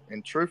clearly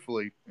and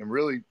truthfully and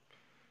really,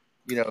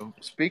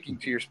 speaking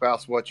to your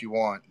spouse what you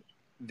want,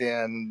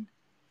 then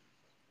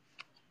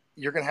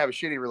you're going to have a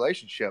shitty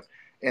relationship.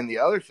 And the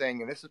other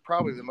thing, and this is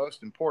probably the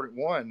most important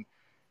one,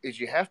 is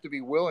you have to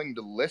be willing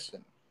to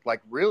listen,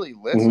 like really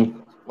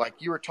listen, like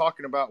you were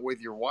talking about with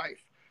your wife.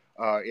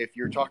 If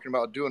you're talking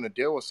about doing a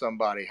deal with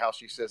somebody, how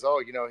she says,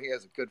 oh, he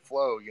has a good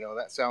flow,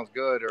 that sounds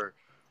good,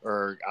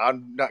 or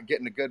I'm not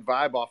getting a good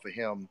vibe off of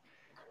him.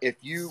 If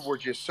you were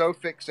just so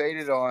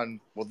fixated on,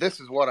 well, this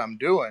is what I'm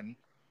doing,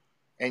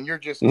 and you're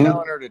just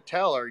telling her to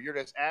tell her, you're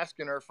just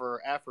asking her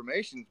for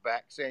affirmations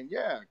back, saying,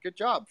 yeah, good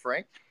job,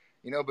 Frank,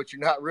 but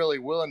you're not really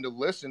willing to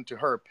listen to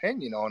her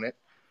opinion on it,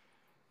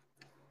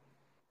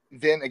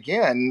 then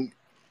again,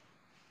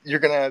 you're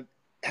going to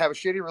have a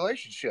shitty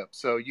relationship.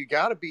 So you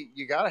got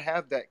to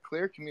have that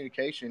clear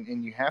communication,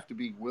 and you have to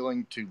be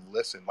willing to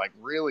listen, like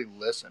really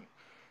listen,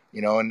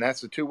 and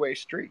that's a two-way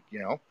street,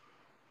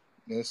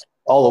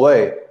 all the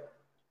way.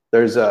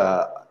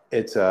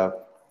 It's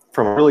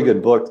from a really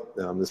good book,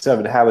 The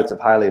 7 Habits of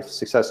Highly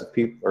Successful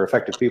People or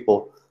Effective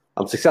People,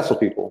 Successful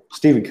People,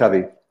 Stephen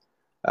Covey.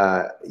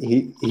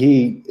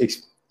 He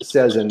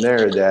says in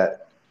there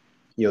that,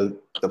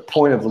 the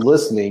point of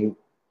listening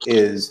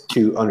is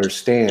to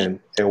understand,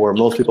 and where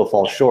most people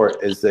fall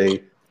short is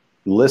they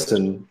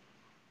listen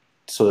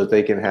so that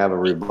they can have a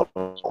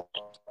rebuttal.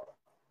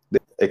 They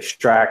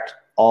extract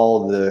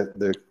all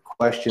the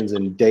questions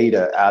and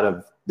data out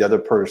of the other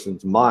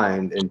person's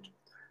mind,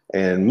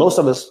 and most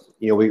of us,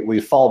 we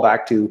fall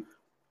back to,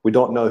 we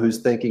don't know who's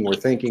thinking.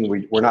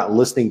 We're not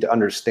listening to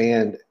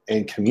understand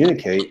and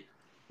communicate,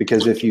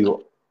 because if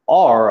you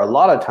are, a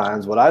lot of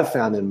times what I've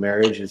found in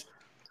marriage is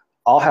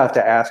I'll have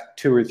to ask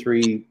 2 or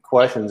 3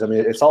 questions. I mean,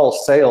 it's all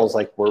sales.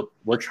 Like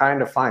we're trying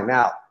to find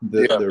out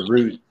the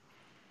root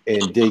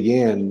and dig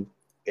in.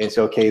 And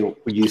so, okay,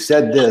 you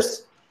said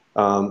this.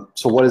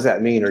 So what does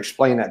that mean? Or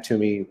explain that to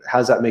me. How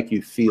does that make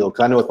you feel?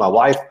 Because I know with my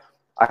wife,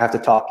 I have to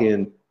talk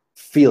in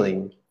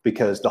feeling,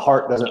 because the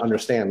heart doesn't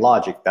understand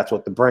logic. That's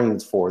what the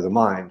brain's for, the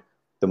mind.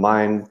 The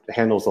mind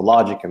handles the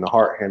logic and the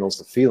heart handles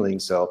the feeling.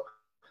 So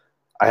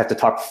I have to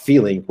talk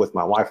feeling with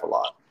my wife a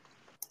lot.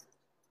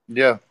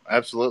 Yeah,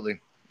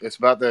 absolutely. It's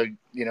about if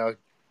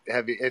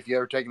you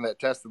ever taken that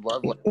test of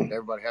love language,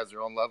 everybody has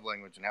their own love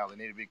language and how they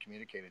need to be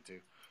communicated to.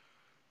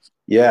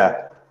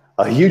 Yeah.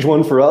 A huge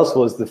one for us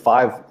was the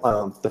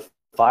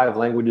five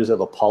languages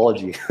of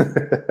apology.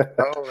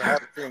 Oh, I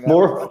haven't seen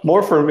that.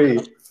 More for me.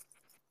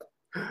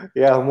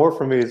 Yeah, more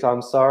for me. So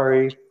I'm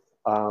sorry.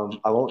 I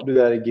won't do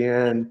that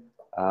again.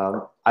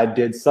 I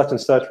did such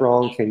and such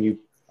wrong. Can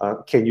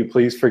you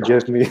please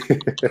forgive me?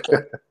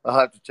 I'll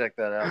have to check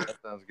that out. That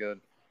sounds good.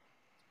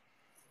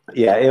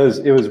 Yeah, it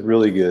was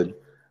really good.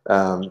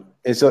 And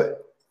so,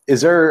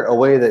 is there a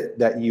way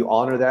that you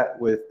honor that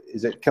with?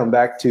 Is it come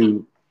back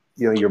to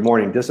your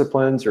morning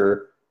disciplines,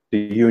 or do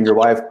you and your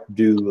wife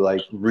do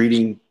like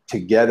reading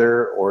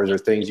together, or is there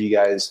things you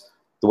guys,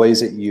 the ways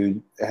that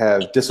you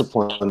have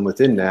discipline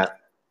within that,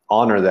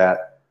 honor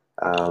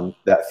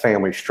that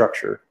family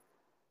structure?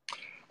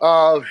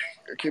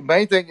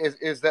 Main thing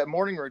is that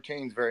morning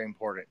routine is very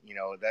important.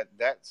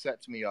 That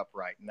sets me up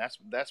right, and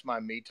that's my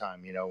me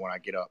time. When I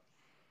get up,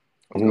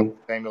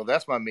 Samuel,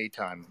 that's my me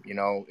time.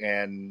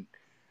 And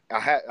I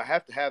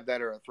have to have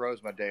that, or it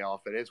throws my day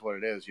off. It is what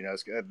it is.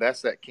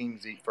 That's that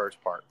king's eat first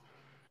part,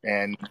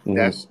 and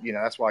that's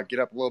why I get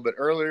up a little bit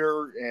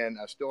earlier, and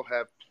I still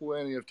have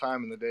plenty of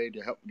time in the day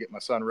to help get my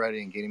son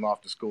ready and get him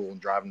off to school and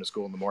drive him to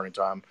school in the morning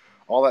time.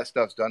 All that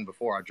stuff's done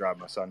before I drive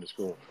my son to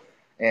school.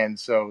 And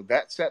so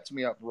that sets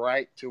me up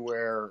right to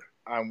where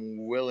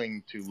I'm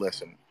willing to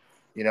listen.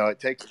 It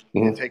takes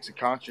a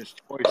conscious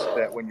choice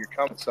that when you're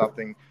coming to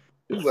something,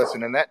 to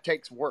listen, and that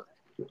takes work.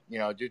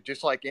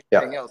 Just like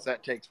anything else,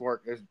 that takes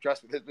work. There's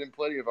been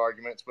plenty of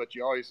arguments, but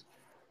you always,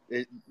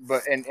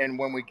 and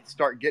when we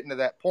start getting to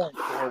that point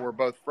where we're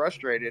both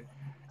frustrated,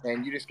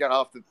 and you just got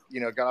off the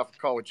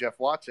call with Jeff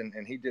Watson,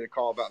 and he did a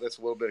call about this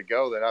a little bit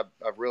ago that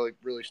I've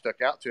really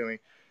stuck out to me.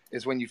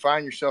 Is when you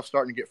find yourself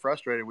starting to get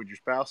frustrated with your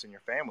spouse and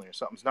your family, or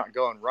something's not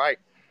going right,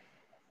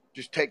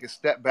 just take a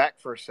step back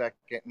for a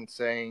second and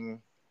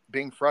saying,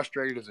 being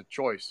frustrated is a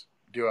choice.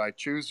 Do I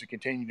choose to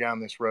continue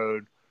down this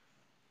road,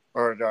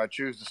 or do I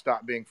choose to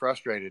stop being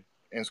frustrated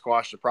and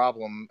squash the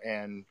problem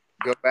and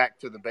go back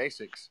to the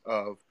basics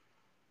of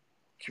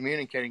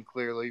communicating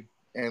clearly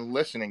and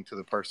listening to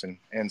the person?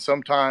 And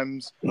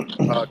sometimes,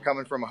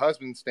 coming from a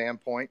husband's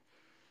standpoint,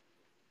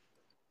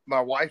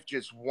 my wife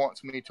just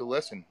wants me to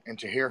listen and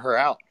to hear her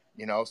out.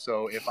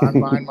 So if I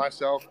find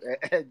myself,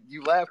 and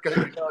you laugh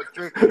because it's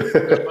true.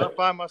 If I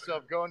find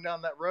myself going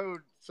down that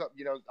road,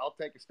 I'll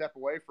take a step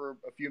away for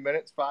a few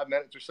minutes, 5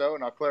 minutes or so,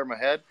 and I'll clear my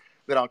head.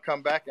 Then I'll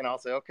come back and I'll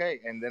say, okay.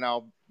 And then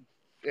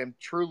am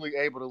truly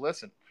able to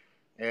listen.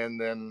 And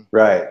then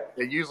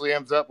it usually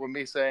ends up with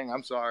me saying,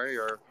 I'm sorry,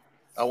 or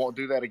I won't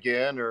do that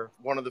again, or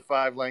one of the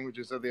 5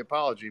 languages of the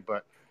apology.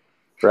 But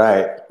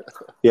right.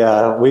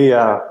 Yeah. We,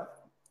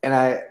 and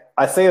I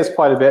I say this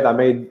quite a bit. I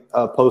made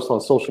a post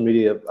on social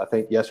media, I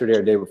think yesterday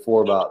or day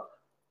before, about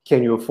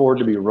can you afford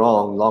to be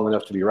wrong long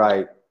enough to be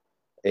right?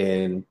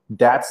 And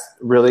that's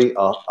really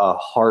a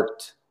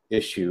heart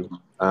issue.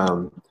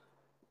 And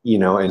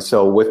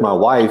so with my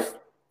wife,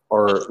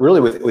 or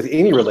really with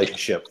any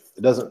relationship,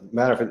 it doesn't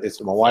matter if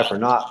it's my wife or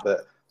not,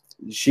 but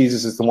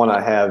she's just the one I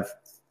have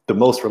the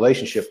most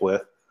relationship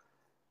with,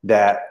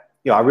 that,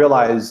 I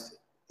realized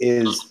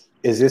is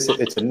this,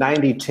 it's a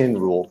 90-10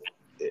 rule.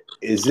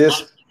 Is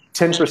this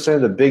 10%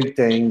 of the big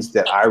things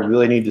that I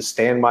really need to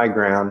stand my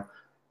ground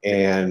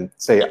and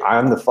say,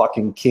 I'm the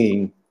fucking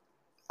king.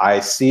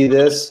 I see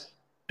this.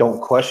 Don't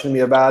question me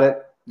about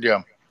it.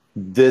 Yeah.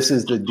 This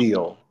is the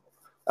deal.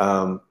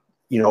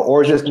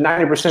 Or just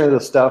 90% of the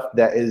stuff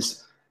that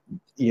is,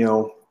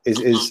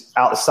 is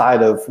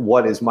outside of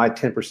what is my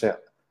 10%,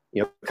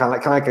 kind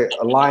of like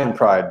a lion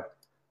pride,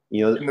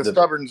 in the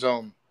stubborn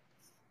zone.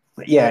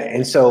 Yeah.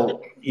 And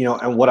so,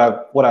 and what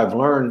I've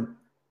learned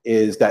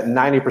is that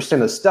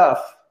 90% of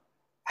stuff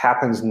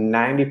happens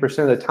 90%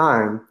 of the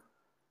time.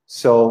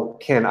 So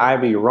can I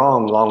be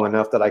wrong long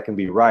enough that I can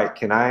be right?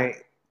 Can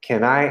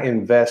I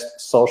invest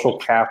social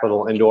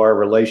capital into our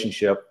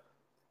relationship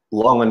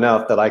long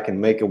enough that I can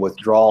make a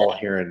withdrawal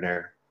here and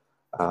there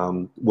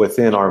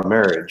within our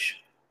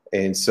marriage?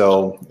 And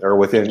so, or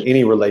within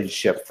any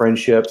relationship,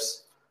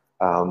 friendships,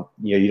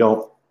 you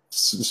don't,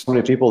 so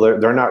many people,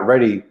 they're not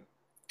ready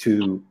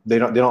to, they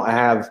don't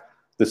have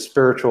the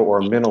spiritual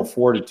or mental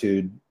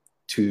fortitude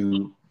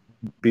to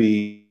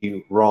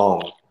be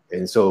wrong.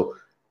 And so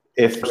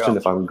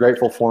if I'm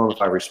grateful for them,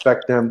 if I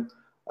respect them,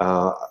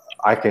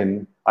 I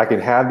can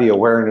have the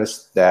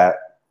awareness that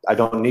I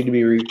don't need to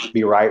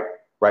be right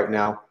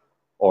now,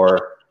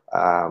 or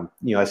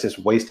it's just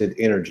wasted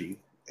energy.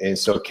 And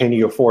so can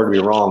you afford to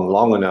be wrong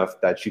long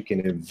enough that you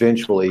can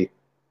eventually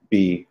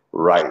be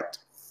right?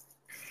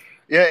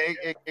 Yeah,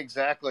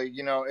 exactly.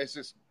 It's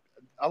just,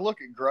 I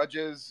look at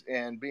grudges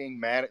and being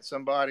mad at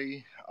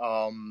somebody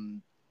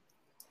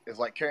is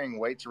like carrying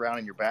weights around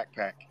in your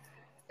backpack.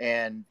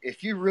 And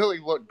if you really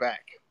look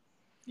back,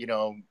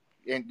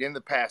 in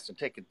the past, and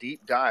take a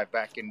deep dive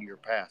back into your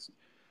past,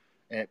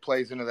 and it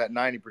plays into that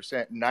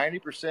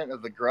 90%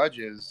 of the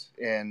grudges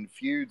and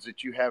feuds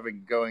that you have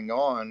going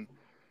on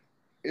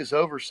is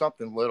over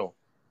something little.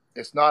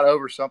 It's not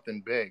over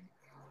something big.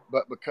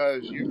 But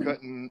because you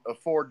couldn't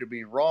afford to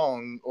be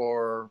wrong,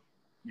 or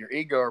your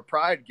ego or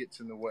pride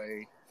gets in the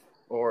way,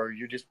 or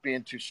you're just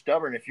being too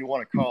stubborn, if you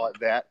want to call it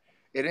that,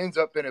 it ends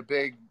up in a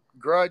big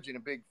grudge and a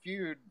big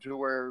feud to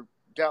where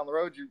down the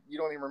road you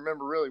don't even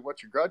remember really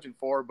what you're grudging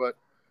for, but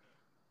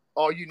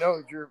all you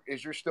know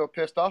is you're still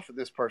pissed off at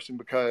this person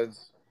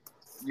because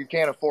you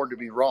can't afford to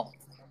be wrong.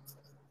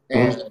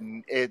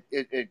 And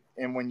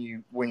and when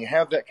you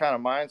have that kind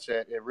of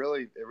mindset, it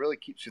really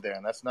keeps you there,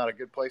 and that's not a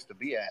good place to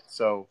be at.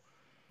 So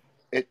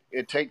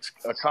it takes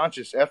a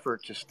conscious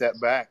effort to step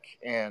back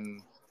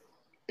and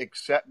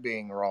accept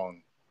being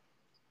wrong.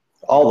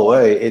 All the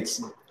way.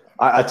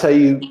 I tell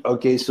you,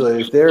 okay, so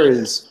if there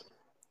is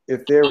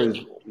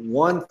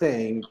one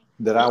thing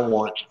that I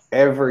want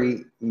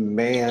every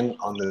man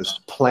on this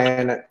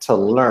planet to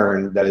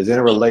learn that is in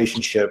a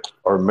relationship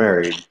or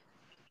married,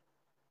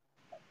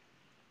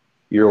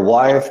 your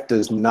wife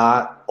does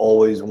not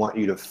always want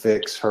you to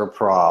fix her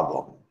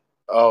problem.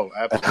 Oh,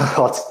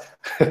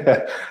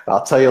 absolutely.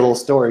 I'll tell you a little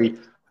story.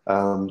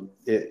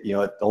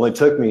 It only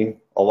took me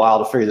a while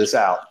to figure this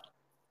out,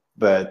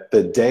 but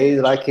the day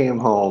that I came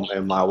home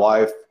and my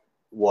wife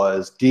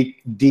was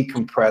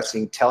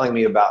decompressing, telling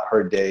me about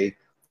her day,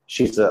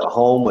 she's at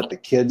home with the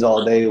kids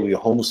all day. We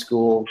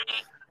homeschool.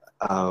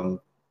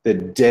 The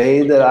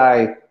day that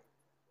I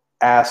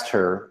asked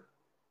her,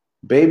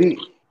 baby,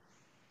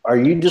 are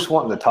you just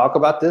wanting to talk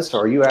about this,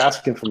 or are you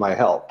asking for my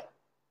help?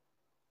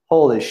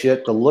 Holy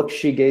shit, the look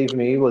she gave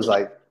me was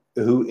like,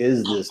 who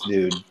is this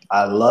dude?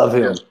 I love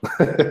him.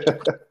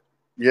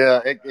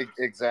 Yeah,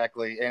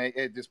 exactly. And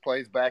it just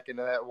plays back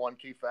into that one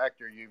key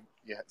factor.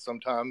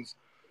 Sometimes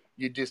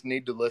you just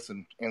need to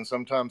listen. And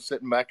sometimes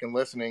sitting back and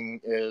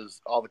listening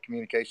is all the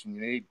communication you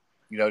need,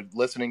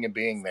 listening and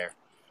being there.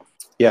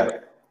 Yeah.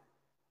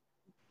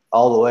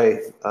 All the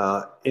way.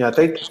 I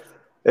think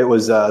it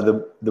was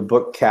the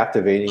book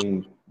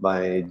Captivating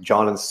by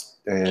John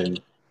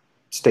and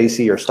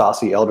Stacy or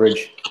Stassi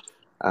Eldridge.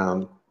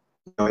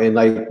 And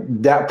like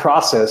that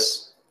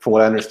process, from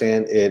what I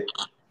understand, it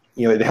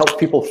helps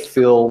people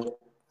feel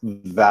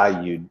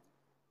valued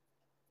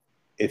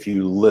if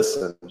you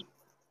listen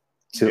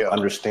to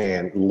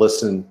understand,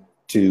 listen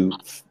to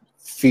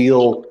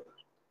feel,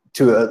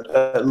 to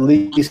at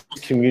least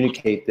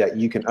communicate that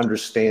you can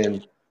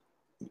understand,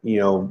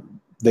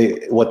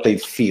 what they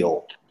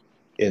feel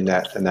in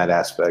that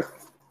aspect.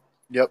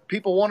 Yep.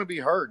 People want to be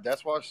heard.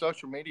 That's why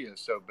social media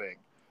is so big.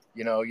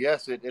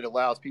 Yes, it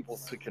allows people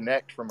to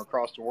connect from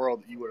across the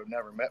world that you would have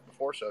never met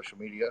before social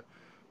media.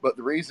 But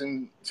the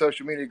reason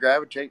social media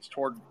gravitates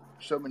toward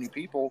so many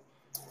people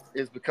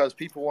is because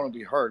people want to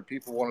be heard.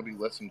 People want to be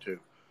listened to.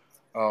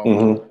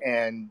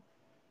 And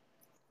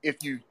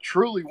if you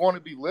truly want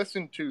to be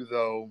listened to,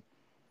 though,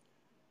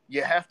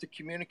 you have to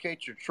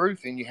communicate your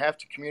truth, and you have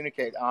to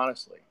communicate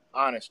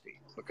honesty.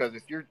 Because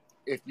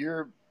if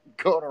you're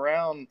going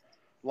around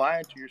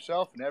lying to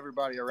yourself and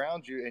everybody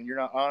around you, and you're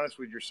not honest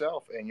with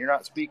yourself, and you're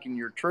not speaking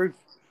your truth,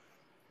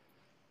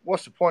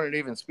 what's the point of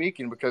even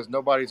speaking? Because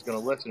nobody's going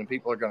to listen, and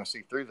people are going to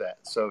see through that.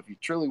 So if you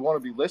truly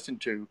want to be listened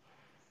to,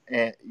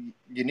 and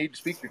you need to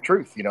speak your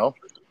truth,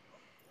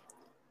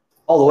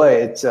 All the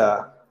way. It's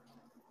I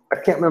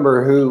can't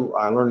remember who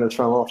I learned this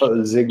from. I don't know if it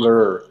was Zig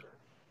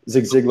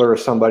Ziglar or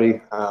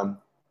somebody.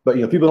 But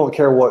people don't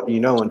care what you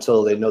know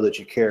until they know that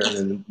you care,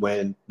 and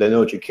when they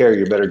know that you care,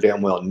 you better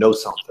damn well know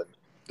something.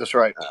 That's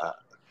right.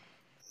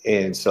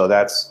 And so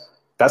that's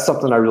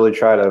something I really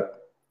try to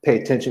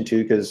pay attention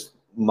to, because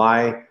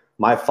my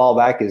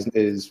fallback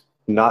is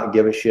not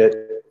give a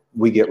shit.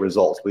 We get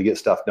results. We get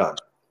stuff done.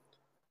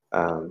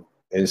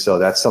 And so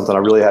that's something I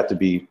really have to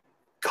be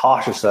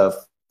cautious of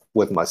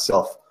with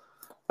myself.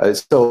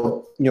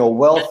 So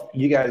wealth.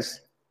 You guys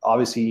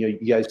obviously, you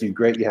guys do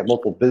great. You have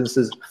multiple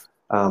businesses.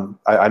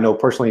 I know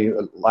personally,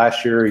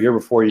 last year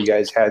before, you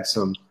guys had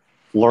some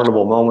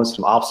learnable moments,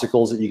 some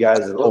obstacles that you guys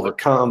have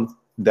overcome.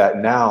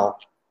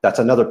 That's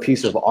another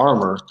piece of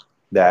armor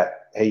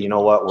that, hey, you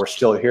know what? We're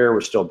still here.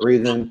 We're still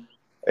breathing,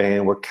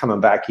 and we're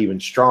coming back even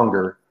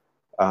stronger.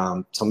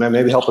 So man,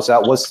 maybe help us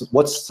out.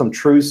 What's some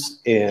truths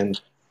in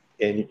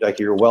like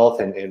your wealth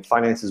and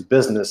finances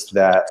business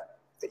that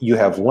you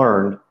have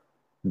learned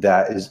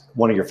that is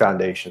one of your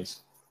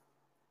foundations?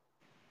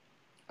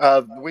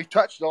 We've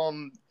touched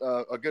on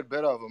a good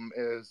bit of them.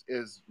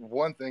 Is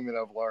one thing that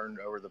I've learned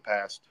over the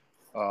past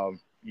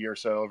year or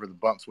so, over the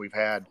bumps we've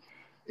had,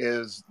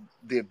 is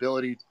the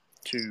ability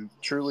to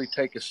truly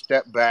take a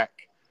step back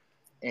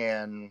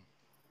and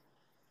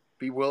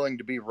be willing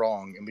to be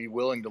wrong, and be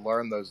willing to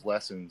learn those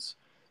lessons,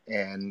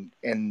 and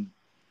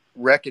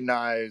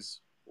recognize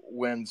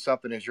when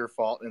something is your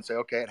fault, and say,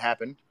 okay, it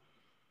happened.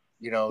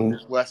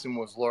 This lesson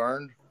was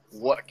learned.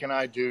 What can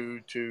I do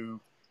to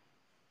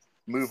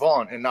move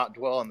on and not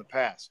dwell on the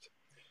past?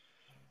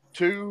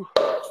 Two,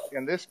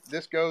 and this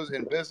goes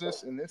in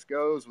business, and this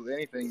goes with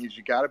anything, is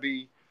you got to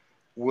be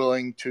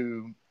willing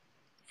to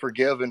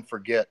forgive and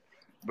forget.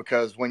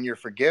 Because when you're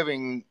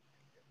forgiving,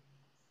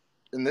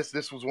 and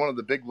this was one of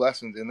the big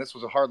lessons, and this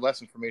was a hard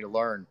lesson for me to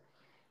learn,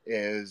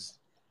 is,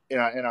 and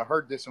I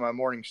heard this in my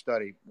morning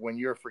study, when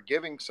you're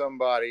forgiving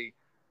somebody,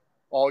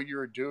 all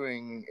you're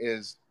doing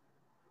is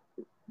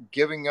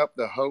giving up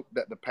the hope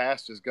that the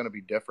past is going to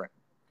be different.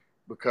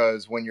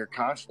 Because when you're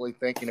constantly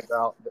thinking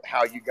about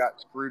how you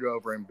got screwed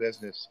over in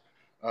business,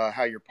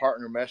 how your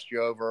partner messed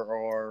you over,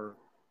 or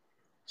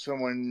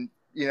someone,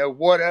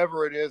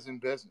 whatever it is in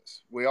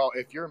business,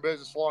 if you're in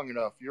business long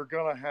enough, you're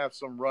going to have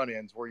some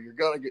run-ins where you're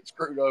going to get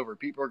screwed over.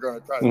 People are going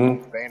to try to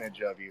take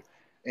advantage of you,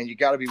 and you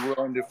got to be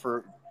willing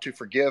to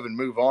forgive and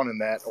move on in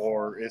that,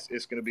 or it's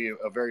going to be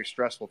a very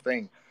stressful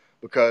thing.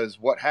 Because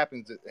what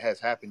happens, it has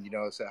happened.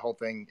 It's that whole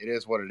thing. It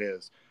is what it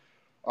is.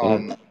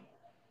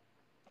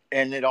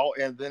 And then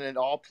it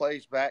all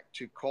plays back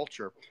to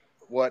culture.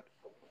 What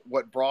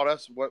brought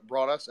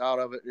us out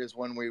of it is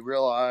when we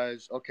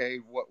realize, okay,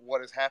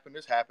 what has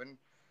happened,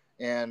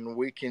 and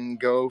we can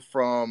go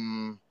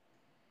from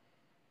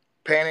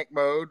panic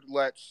mode,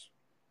 let's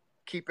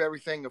keep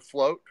everything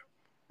afloat,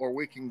 or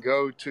we can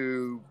go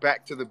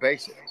back to the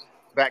basics,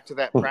 back to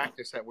that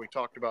practice that we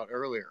talked about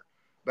earlier,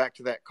 back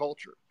to that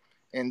culture,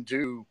 and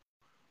do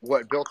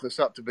what built us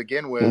up to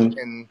begin with,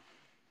 and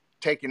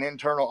take an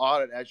internal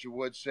audit, as you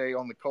would say,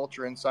 on the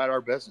culture inside our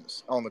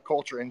business, on the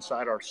culture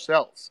inside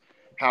ourselves,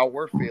 how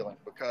we're feeling.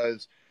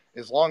 Because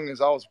as long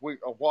as I was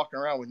walking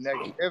around with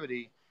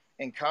negativity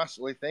and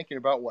constantly thinking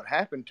about what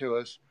happened to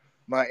us,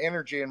 my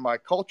energy and my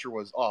culture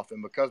was off.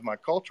 And because my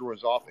culture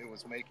was off, it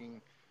was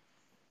making,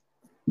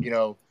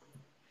 who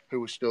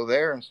was still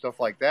there and stuff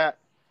like that,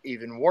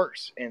 even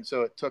worse. And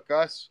so it took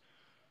us,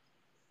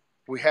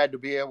 we had to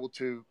be able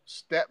to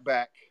step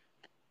back,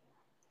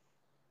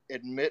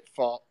 admit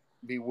fault,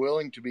 be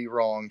willing to be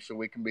wrong so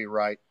we can be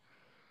right.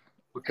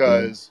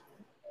 Because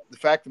the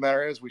fact of the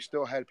matter is, we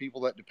still had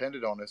people that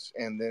depended on us.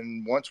 And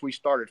then once we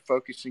started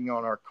focusing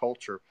on our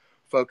culture,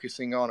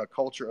 focusing on a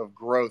culture of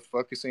growth,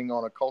 focusing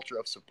on a culture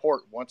of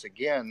support, once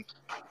again,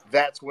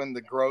 that's when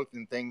the growth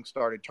and things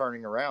started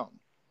turning around.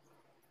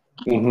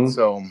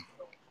 So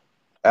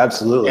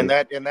absolutely. And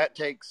that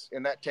takes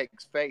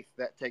faith.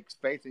 That takes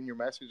faith in your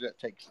message. That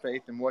takes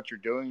faith in what you're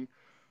doing.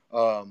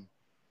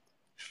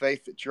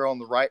 Faith that you're on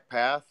the right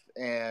path,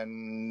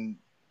 and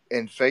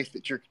faith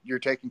that you're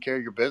taking care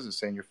of your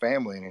business and your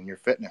family and your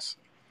fitness.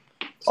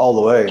 All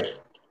the way.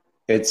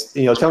 It's,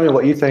 tell me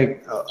what you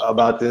think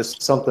about this.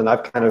 Something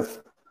I've kind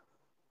of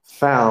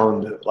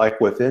found,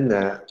 like within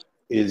that,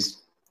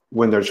 is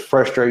when there's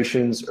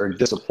frustrations or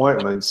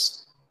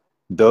disappointments,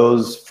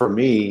 those, for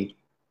me,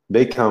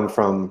 they come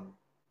from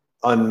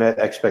unmet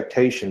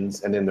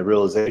expectations, and then the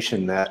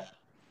realization that,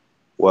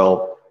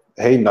 well,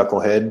 hey,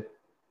 knucklehead,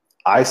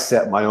 I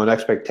set my own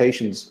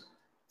expectations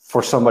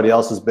for somebody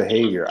else's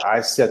behavior.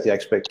 I set the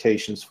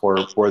expectations for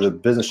where the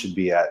business should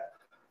be at.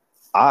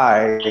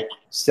 I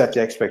set the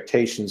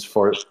expectations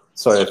for,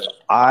 so if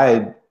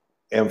I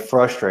am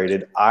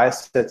frustrated, I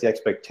set the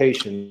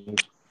expectation.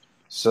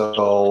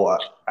 So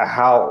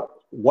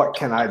what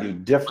can I do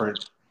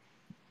different?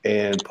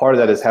 And part of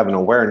that is having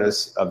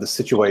awareness of the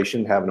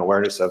situation, having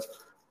awareness of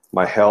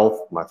my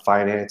health, my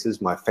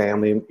finances, my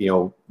family,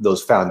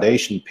 those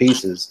foundation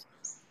pieces,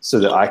 so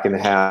that I can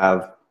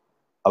have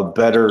a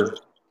better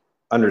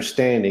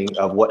understanding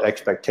of what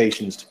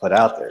expectations to put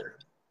out there.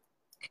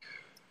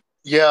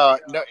 Yeah,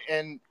 no,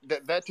 and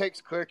that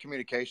takes clear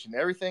communication.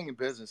 Everything in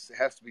business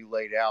has to be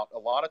laid out. A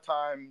lot of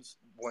times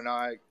when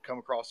I come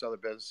across other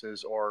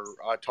businesses or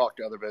I talk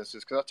to other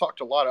businesses, because I talk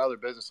to a lot of other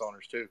business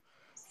owners too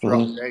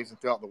throughout the days and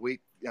throughout the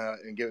week,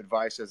 and give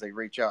advice as they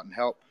reach out and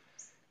help.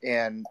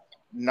 And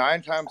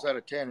 9 times out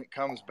of 10, it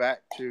comes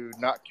back to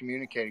not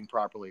communicating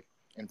properly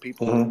and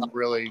people not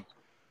really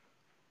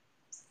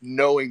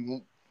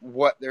knowing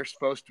what they're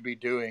supposed to be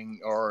doing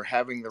or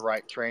having the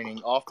right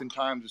training.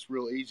 Oftentimes it's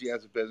real easy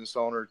as a business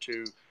owner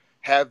to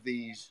have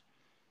these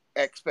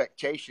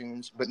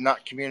expectations but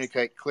not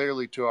communicate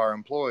clearly to our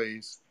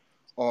employees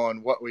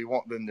on what we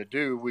want them to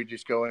do. We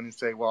just go in and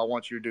say, well, I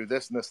want you to do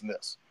this and this and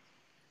this.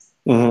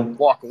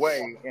 Walk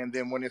away. And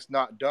then when it's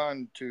not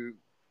done to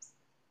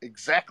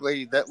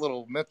exactly that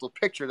little mental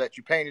picture that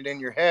you painted in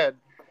your head,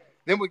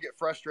 then we get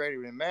frustrated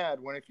and mad.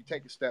 When if you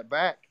take a step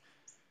back,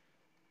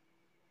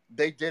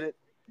 they did it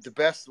the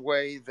best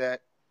way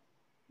that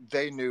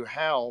they knew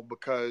how,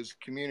 because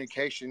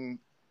communication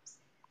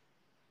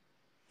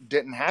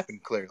didn't happen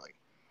clearly.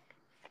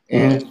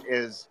 And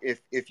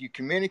if you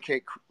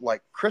communicate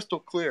like crystal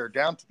clear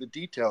down to the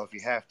detail, if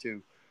you have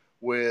to,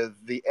 with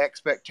the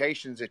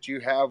expectations that you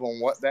have on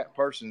what that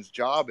person's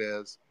job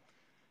is,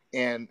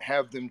 and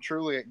have them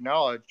truly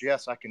acknowledge,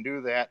 yes, I can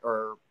do that,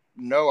 or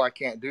no, I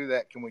can't do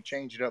that. Can we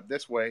change it up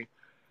this way?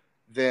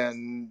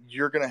 Then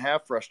you're going to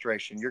have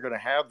frustration. You're going to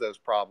have those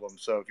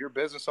problems. So if you're a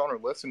business owner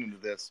listening to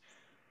this,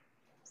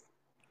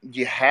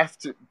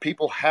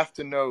 people have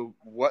to know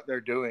what they're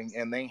doing,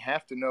 and they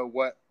have to know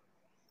what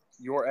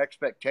your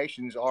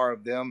expectations are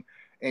of them.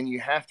 And you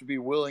have to be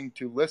willing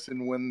to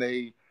listen when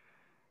they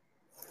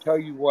tell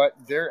you what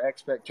their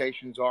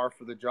expectations are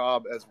for the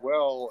job as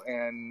well,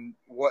 and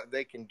what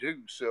they can do.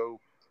 So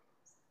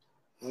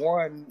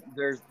one,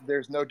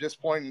 there's no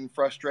disappointment and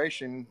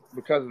frustration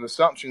because of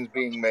assumptions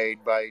being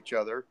made by each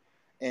other.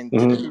 And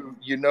two,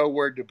 you know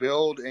where to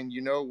build and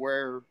you know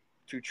where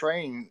to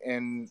train,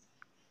 and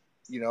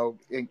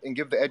and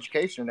give the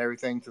education and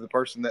everything to the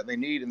person that they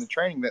need and the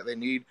training that they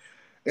need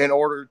in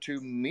order to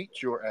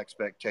meet your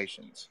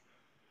expectations.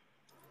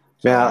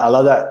 Man, I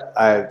love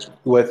that.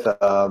 With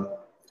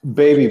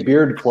Baby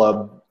Beard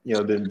Club,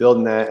 been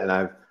building that, and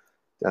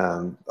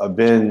I've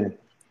been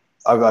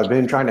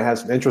trying to have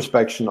some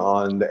introspection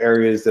on the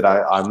areas that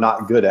I'm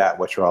not good at,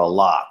 which are a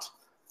lot.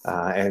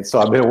 And so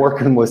I've been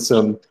working with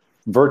some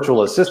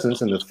virtual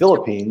assistants in the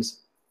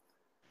Philippines,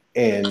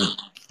 and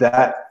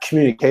that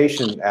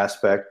communication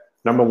aspect.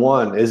 Number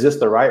one, is this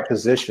the right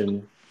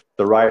position,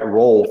 the right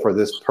role for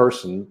this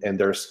person and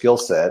their skill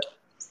set?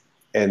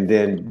 And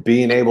then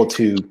being able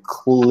to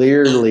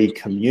clearly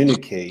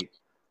communicate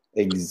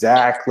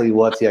exactly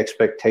what the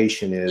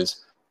expectation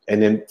is.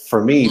 And then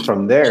for me,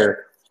 from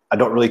there, I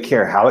don't really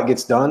care how it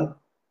gets done.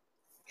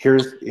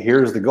 Here's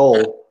the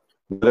goal.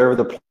 Whatever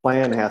the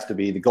plan has to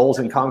be. The goal's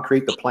in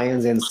concrete, the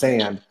plan's in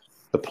sand.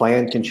 The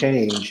plan can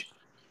change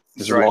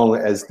as long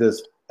as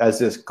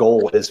this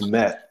goal is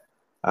met.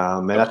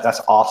 And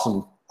that's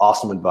awesome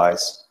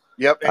advice.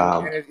 Yep,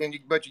 and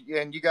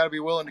you got to be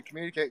willing to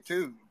communicate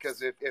too,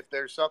 because if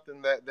there's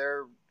something that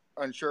they're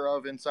unsure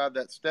of inside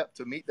that step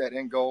to meet that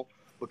end goal,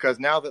 because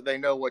now that they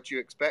know what you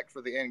expect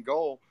for the end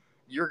goal,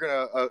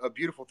 a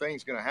beautiful thing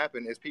is gonna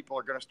happen is people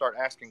are gonna start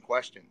asking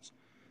questions,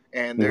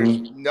 and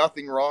there's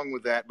nothing wrong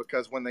with that,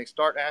 because when they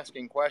start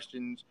asking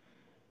questions,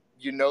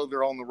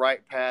 they're on the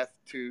right path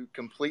to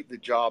complete the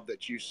job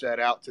that you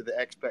set out, to the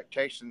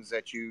expectations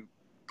that you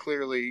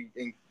clearly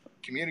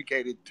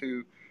communicated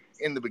to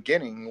in the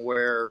beginning.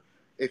 Where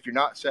if you're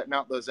not setting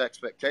out those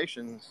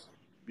expectations,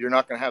 you're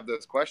not going to have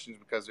those questions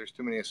because there's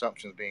too many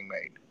assumptions being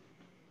made.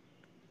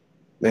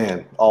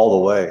 Man, all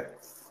the way.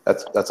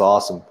 That's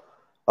awesome.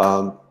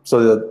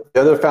 So the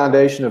other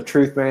foundation of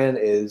Truth Man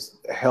is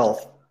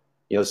health.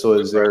 So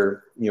is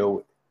there,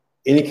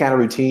 any kind of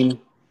routine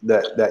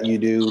that you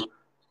do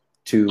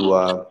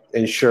to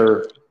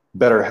ensure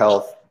better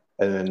health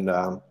and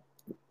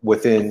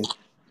within,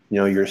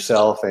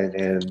 yourself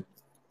and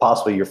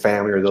possibly your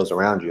family or those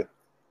around you?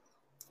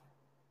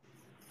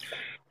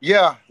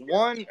 Yeah,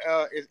 one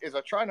is I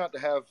try not to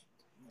have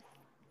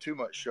too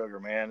much sugar,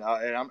 man.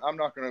 I'm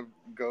not going to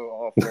go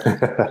off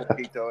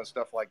keto and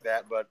stuff like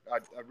that, but I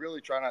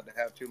really try not to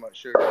have too much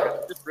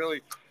sugar.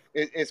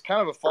 It's kind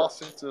of a false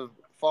sense of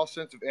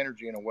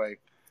energy in a way,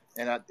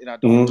 and I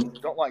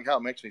don't like how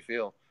it makes me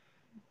feel.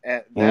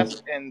 And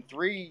and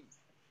 3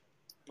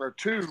 or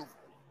 2.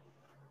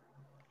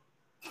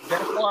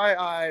 That's why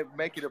I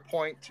make it a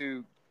point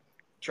to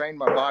train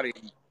my body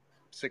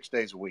 6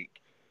 days a week.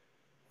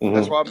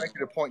 That's why I make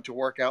it a point to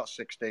work out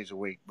 6 days a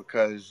week,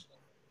 because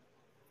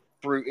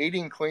through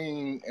eating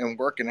clean and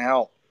working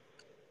out,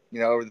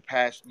 over the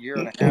past year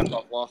and a half,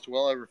 I've lost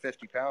well over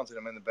 50 pounds, and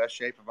I'm in the best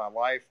shape of my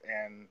life,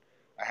 and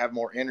I have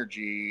more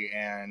energy,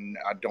 and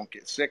I don't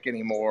get sick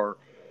anymore.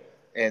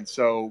 And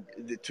so,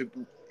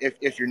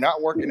 if you're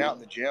not working out in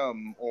the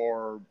gym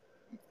or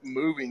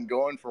moving,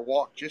 going for a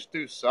walk, just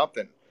do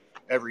something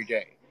every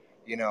day,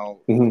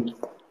 Mm-hmm.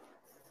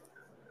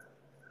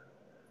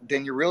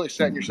 then you're really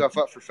setting yourself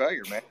up for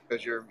failure, man.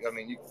 Because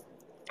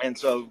and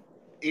so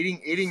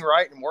eating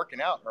right and working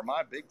out are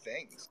my big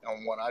things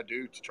on what I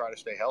do to try to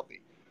stay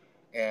healthy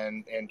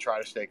and try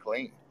to stay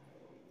clean.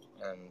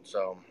 And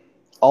so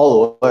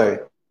All the way.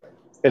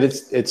 And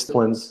it's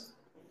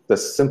the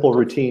simple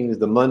routines,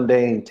 the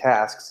mundane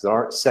tasks that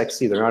aren't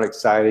sexy, they're not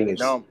exciting.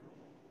 It's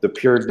the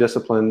pure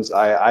disciplines.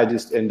 I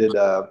just ended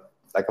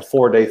like a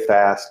 4-day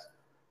fast,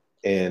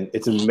 and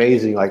it's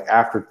amazing. Like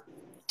after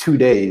 2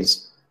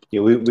 days,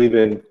 we've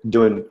been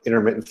doing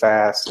intermittent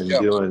fasts and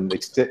doing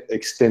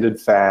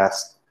extended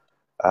fast.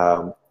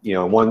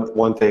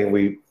 One thing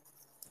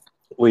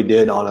we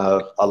did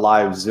on a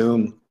live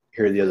Zoom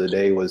here the other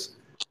day was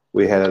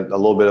we had a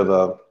little bit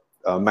of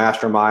a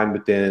mastermind,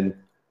 but then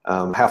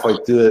halfway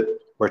through it,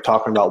 we're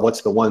talking about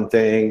what's the one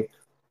thing,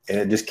 and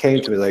it just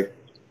came to me like,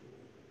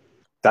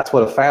 that's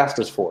what a fast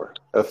is for.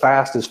 A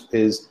fast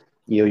is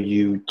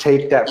you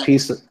take that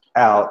piece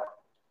out,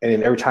 and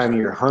then every time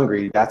you're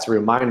hungry, that's a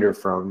reminder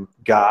from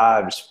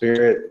God,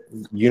 spirit,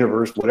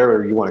 universe,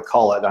 whatever you want to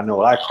call it. I know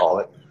what I call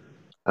it,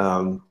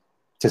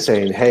 to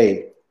saying,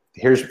 hey,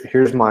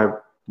 here's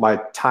my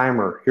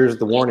timer. Here's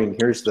the warning.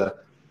 Here's the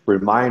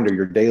reminder,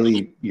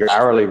 your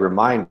hourly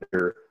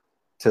reminder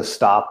to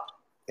stop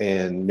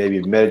and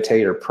maybe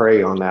meditate or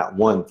pray on that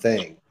one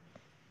thing.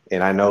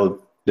 And I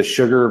know the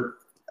sugar,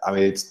 I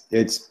mean,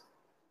 it's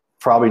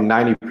probably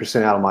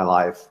 90% out of my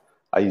life.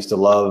 I used to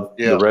love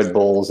the Red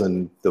Bulls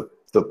and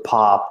the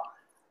pop.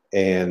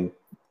 And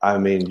I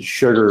mean,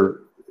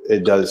 sugar,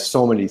 it does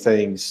so many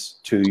things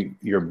to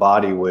your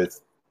body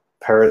with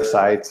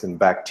parasites and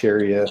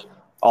bacteria,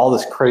 all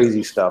this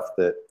crazy stuff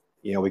that,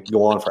 we can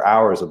go on for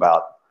hours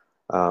about.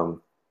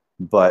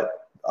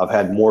 But I've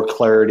had more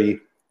clarity,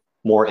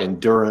 more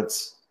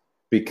endurance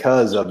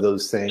because of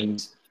those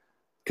things.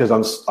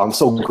 Because I'm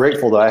so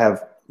grateful that I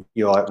have,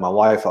 like my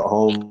wife at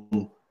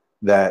home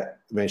that,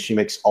 she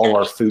makes all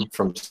our food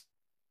from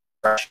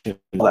scratch and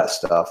all that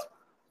stuff.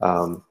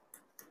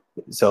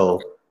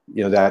 So,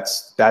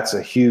 that's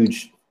a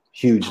huge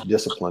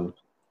discipline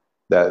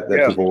that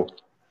people.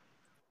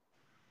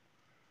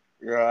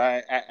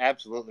 Yeah,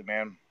 absolutely,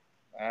 man.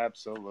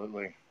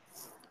 Absolutely.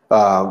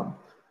 So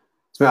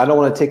I don't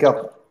want to take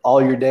up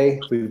all your day.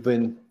 We've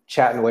been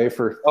chatting away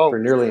for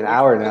nearly an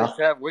hour now.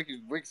 We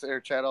can sit here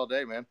and chat all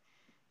day, man.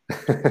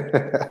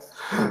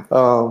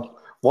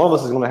 One of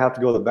us is going to have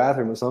to go to the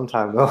bathroom at some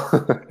time, though.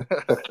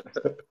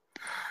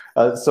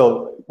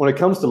 So when it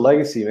comes to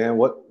legacy, man,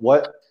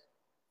 what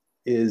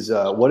is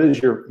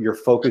your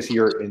focus,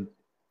 your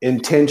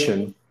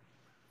intention?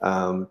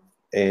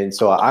 And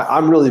so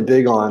I'm really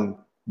big on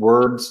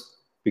words,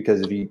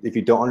 because if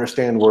you don't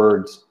understand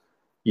words,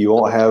 you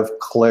won't have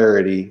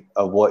clarity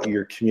of what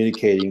you're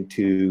communicating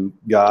to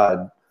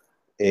God,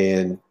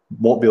 and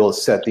won't be able to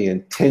set the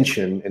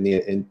intention. And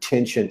the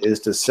intention is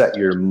to set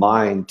your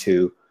mind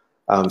to.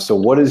 So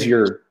what is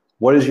your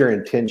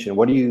intention?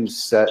 What do you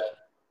set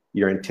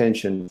your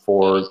intention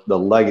for the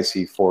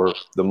legacy, for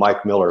the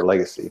Mike Miller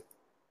legacy?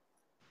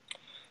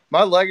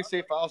 My legacy,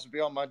 if I was to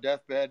be on my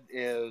deathbed,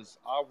 is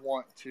I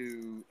want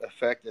to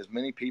affect as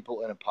many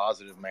people in a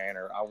positive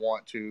manner. I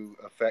want to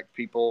affect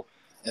people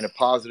in a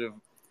positive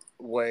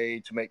way,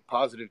 to make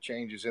positive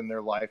changes in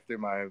their life through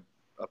my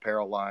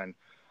apparel line.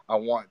 I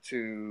want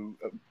to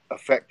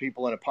affect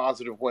people in a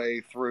positive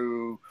way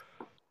through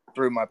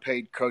my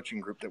paid coaching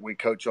group that we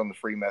coach on the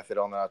free method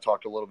on that I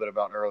talked a little bit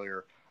about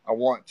earlier. I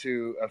want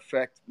to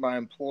affect my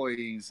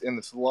employees in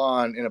the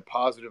salon in a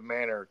positive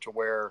manner, to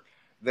where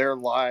their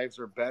lives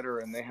are better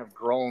and they have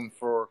grown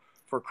for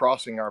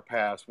crossing our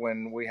paths.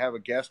 When we have a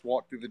guest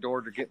walk through the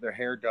door to get their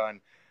hair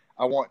done,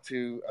 I want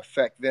to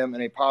affect them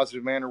in a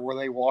positive manner where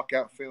they walk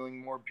out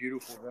feeling more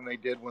beautiful than they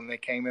did when they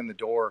came in the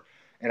door.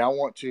 And I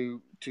want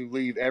to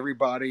leave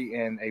everybody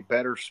in a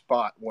better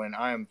spot when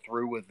I am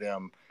through with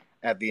them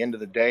at the end of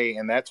the day.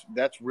 And that's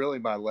really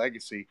my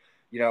legacy.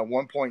 At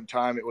one point in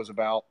time, it was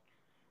about,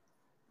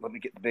 let me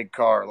get the big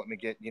car, let me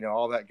get,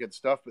 all that good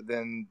stuff. But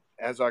then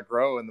as I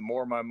grow and the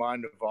more my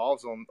mind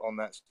evolves on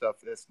that stuff,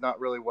 it's not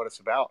really what it's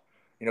about,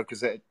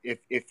 because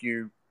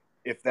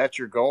if that's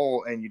your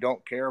goal and you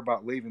don't care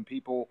about leaving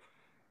people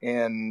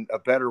in a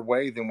better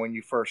way than when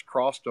you first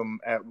crossed them,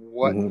 at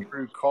what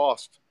true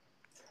cost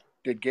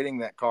did getting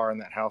that car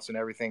and that house and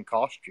everything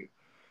cost you?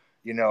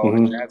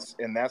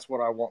 And that's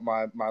what I want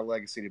my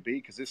legacy to be,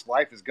 because this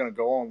life is going to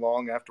go on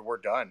long after we're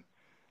done,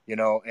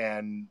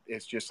 and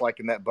it's just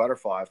like in that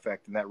butterfly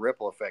effect and that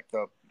ripple effect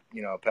of,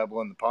 a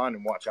pebble in the pond,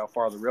 and watch how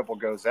far the ripple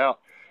goes out.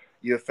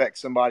 You affect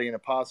somebody in a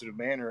positive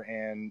manner,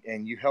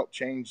 and you help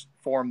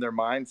form their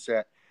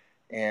mindset,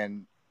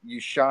 and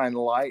you shine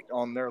light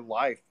on their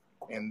life,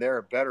 and they're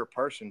a better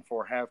person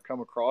for have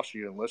come across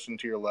you and listen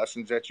to your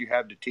lessons that you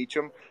have to teach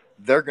them.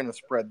 they're going to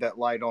spread that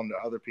light on to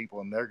other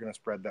people, and they're going to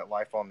spread that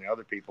life on the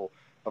other people.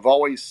 I've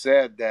always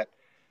said that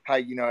how,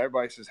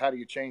 everybody says, how do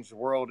you change the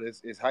world?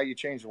 Is how you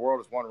change the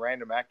world is one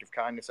random act of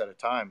kindness at a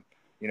time.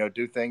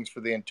 Do things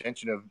for the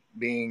intention of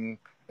being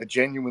a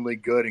genuinely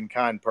good and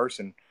kind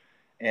person.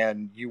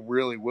 And you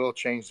really will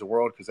change the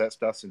world, because that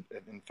stuff's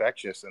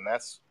infectious. And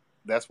that's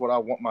what I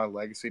want my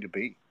legacy to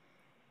be.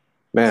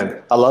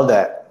 Man, I love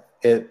that.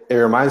 It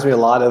reminds me a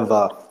lot of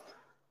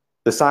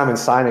the Simon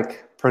Sinek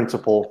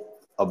principle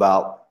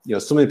about,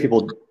 so many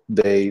people,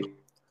 they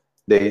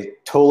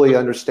totally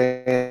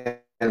understand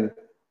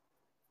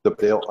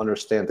they don't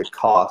understand the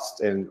cost.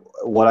 And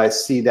what I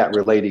see that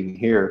relating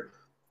here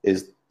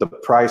is the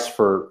price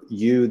for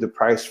you, the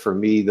price for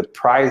me, the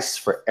price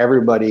for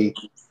everybody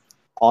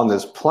on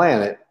this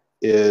planet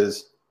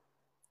is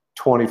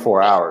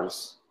 24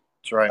 hours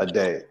That's right. a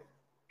day.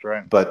 That's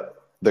right.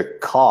 But the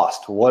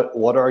cost,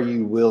 what are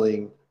you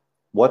willing,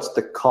 what's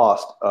the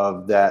cost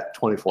of that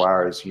 24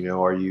 hours?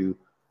 Are you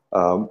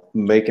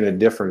making a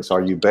difference?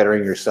 Are you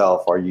bettering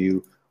yourself? Are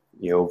you,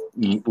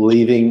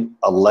 leaving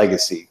a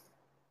legacy?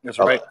 That's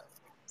right.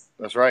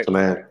 That's right. So,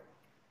 man,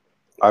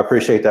 I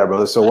appreciate that,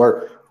 brother. So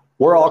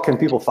where all can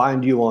people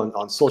find you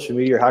on social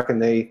media? How can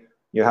they,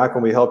 how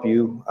can we help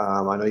you?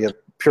 I know you have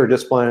Pure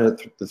Discipline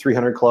at the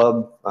 300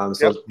 Club.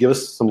 So Yep. Give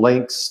us some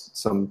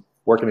links,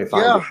 where can they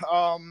find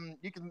you?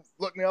 You can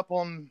look me up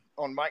on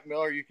Mike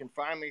Miller. You can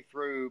find me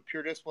through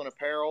Pure Discipline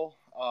Apparel.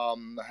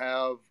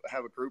 I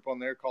have a group on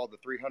there called the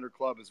 300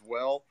 Club as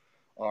well.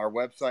 Our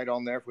website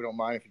on there, if we don't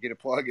mind, if you get a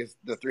plug, is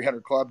the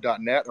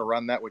 300club.net. I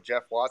run that with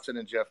Jeff Watson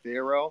and Jeff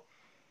Theorell.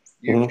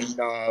 You can,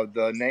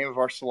 the name of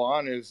our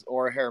salon is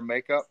Aura Hair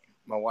Makeup.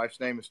 My wife's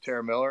name is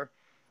Tara Miller.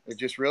 It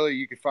just really,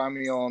 you can find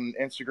me on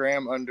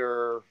Instagram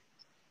under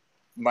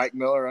Mike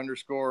Miller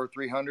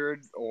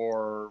 _300,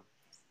 or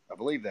I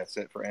believe that's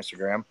it for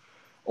Instagram,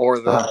 or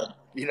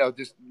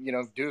just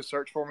do a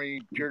search for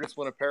me, Pure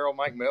Discipline Apparel,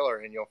 Mike Miller,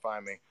 and you'll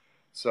find me.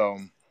 So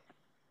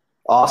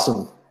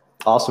awesome,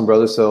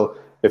 brother. So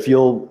if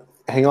you'll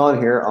hang on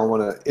here, I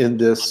want to end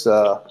this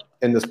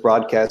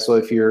broadcast. So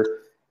if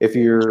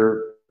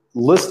you're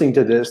listening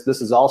to this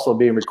is also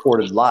being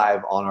recorded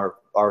live on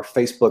our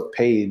Facebook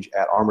page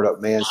at Armored Up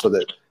Man, so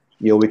that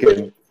we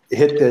can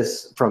hit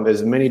this from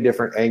as many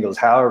different angles.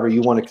 However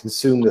you want to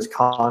consume this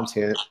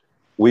content,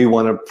 we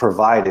want to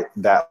provide it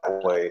that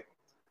way.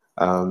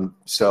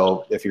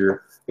 So if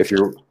you're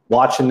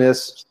watching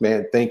this,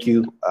 man, thank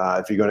you.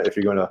 If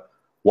you're gonna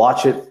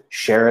watch it,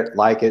 share it,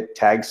 like it,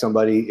 tag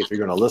somebody. If you're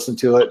gonna listen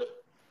to it,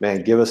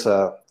 man, give us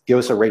a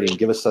rating,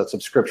 give us a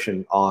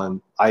subscription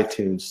on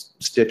iTunes,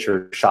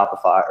 Stitcher,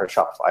 Spotify.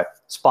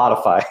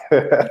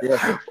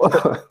 yeah.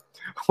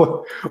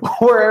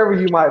 Wherever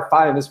you might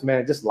find this,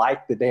 man, just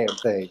like the damn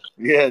thing.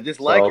 Yeah, just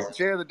like it,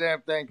 share the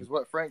damn thing, because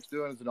what Frank's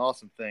doing is an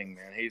awesome thing,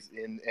 man.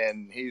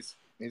 He's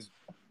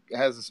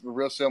has a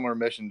real similar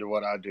mission to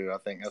what I do. I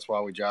think that's why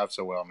we jive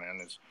so well,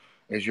 man.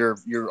 Is you're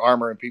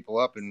armoring people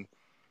up and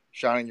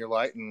shining your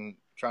light and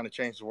trying to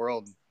change the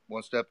world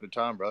one step at a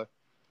time, brother.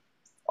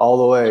 All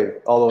the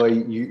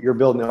way. You're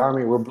building an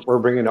army. We're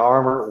bringing the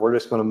armor. We're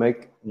just going to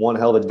make one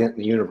hell of a dent in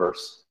the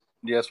universe.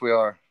 Yes, we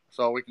are. That's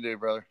all we can do,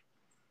 brother.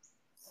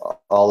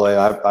 All the way.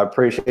 I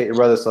appreciate you,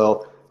 brother.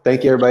 So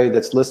thank you, everybody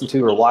that's listened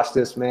to or watched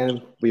this,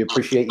 man. We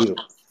appreciate you.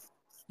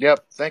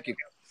 Yep. Thank you.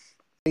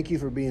 Thank you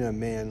for being a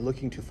man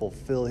looking to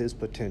fulfill his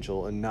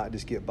potential and not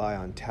just get by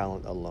on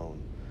talent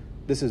alone.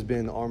 This has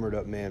been the Armored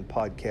Up Man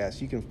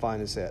podcast. You can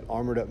find us at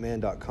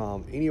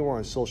armoredupman.com, anywhere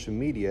on social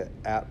media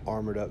at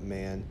Armored Up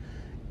Man,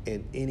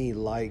 and any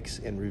likes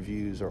and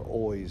reviews are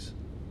always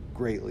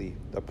greatly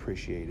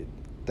appreciated.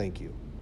 Thank you.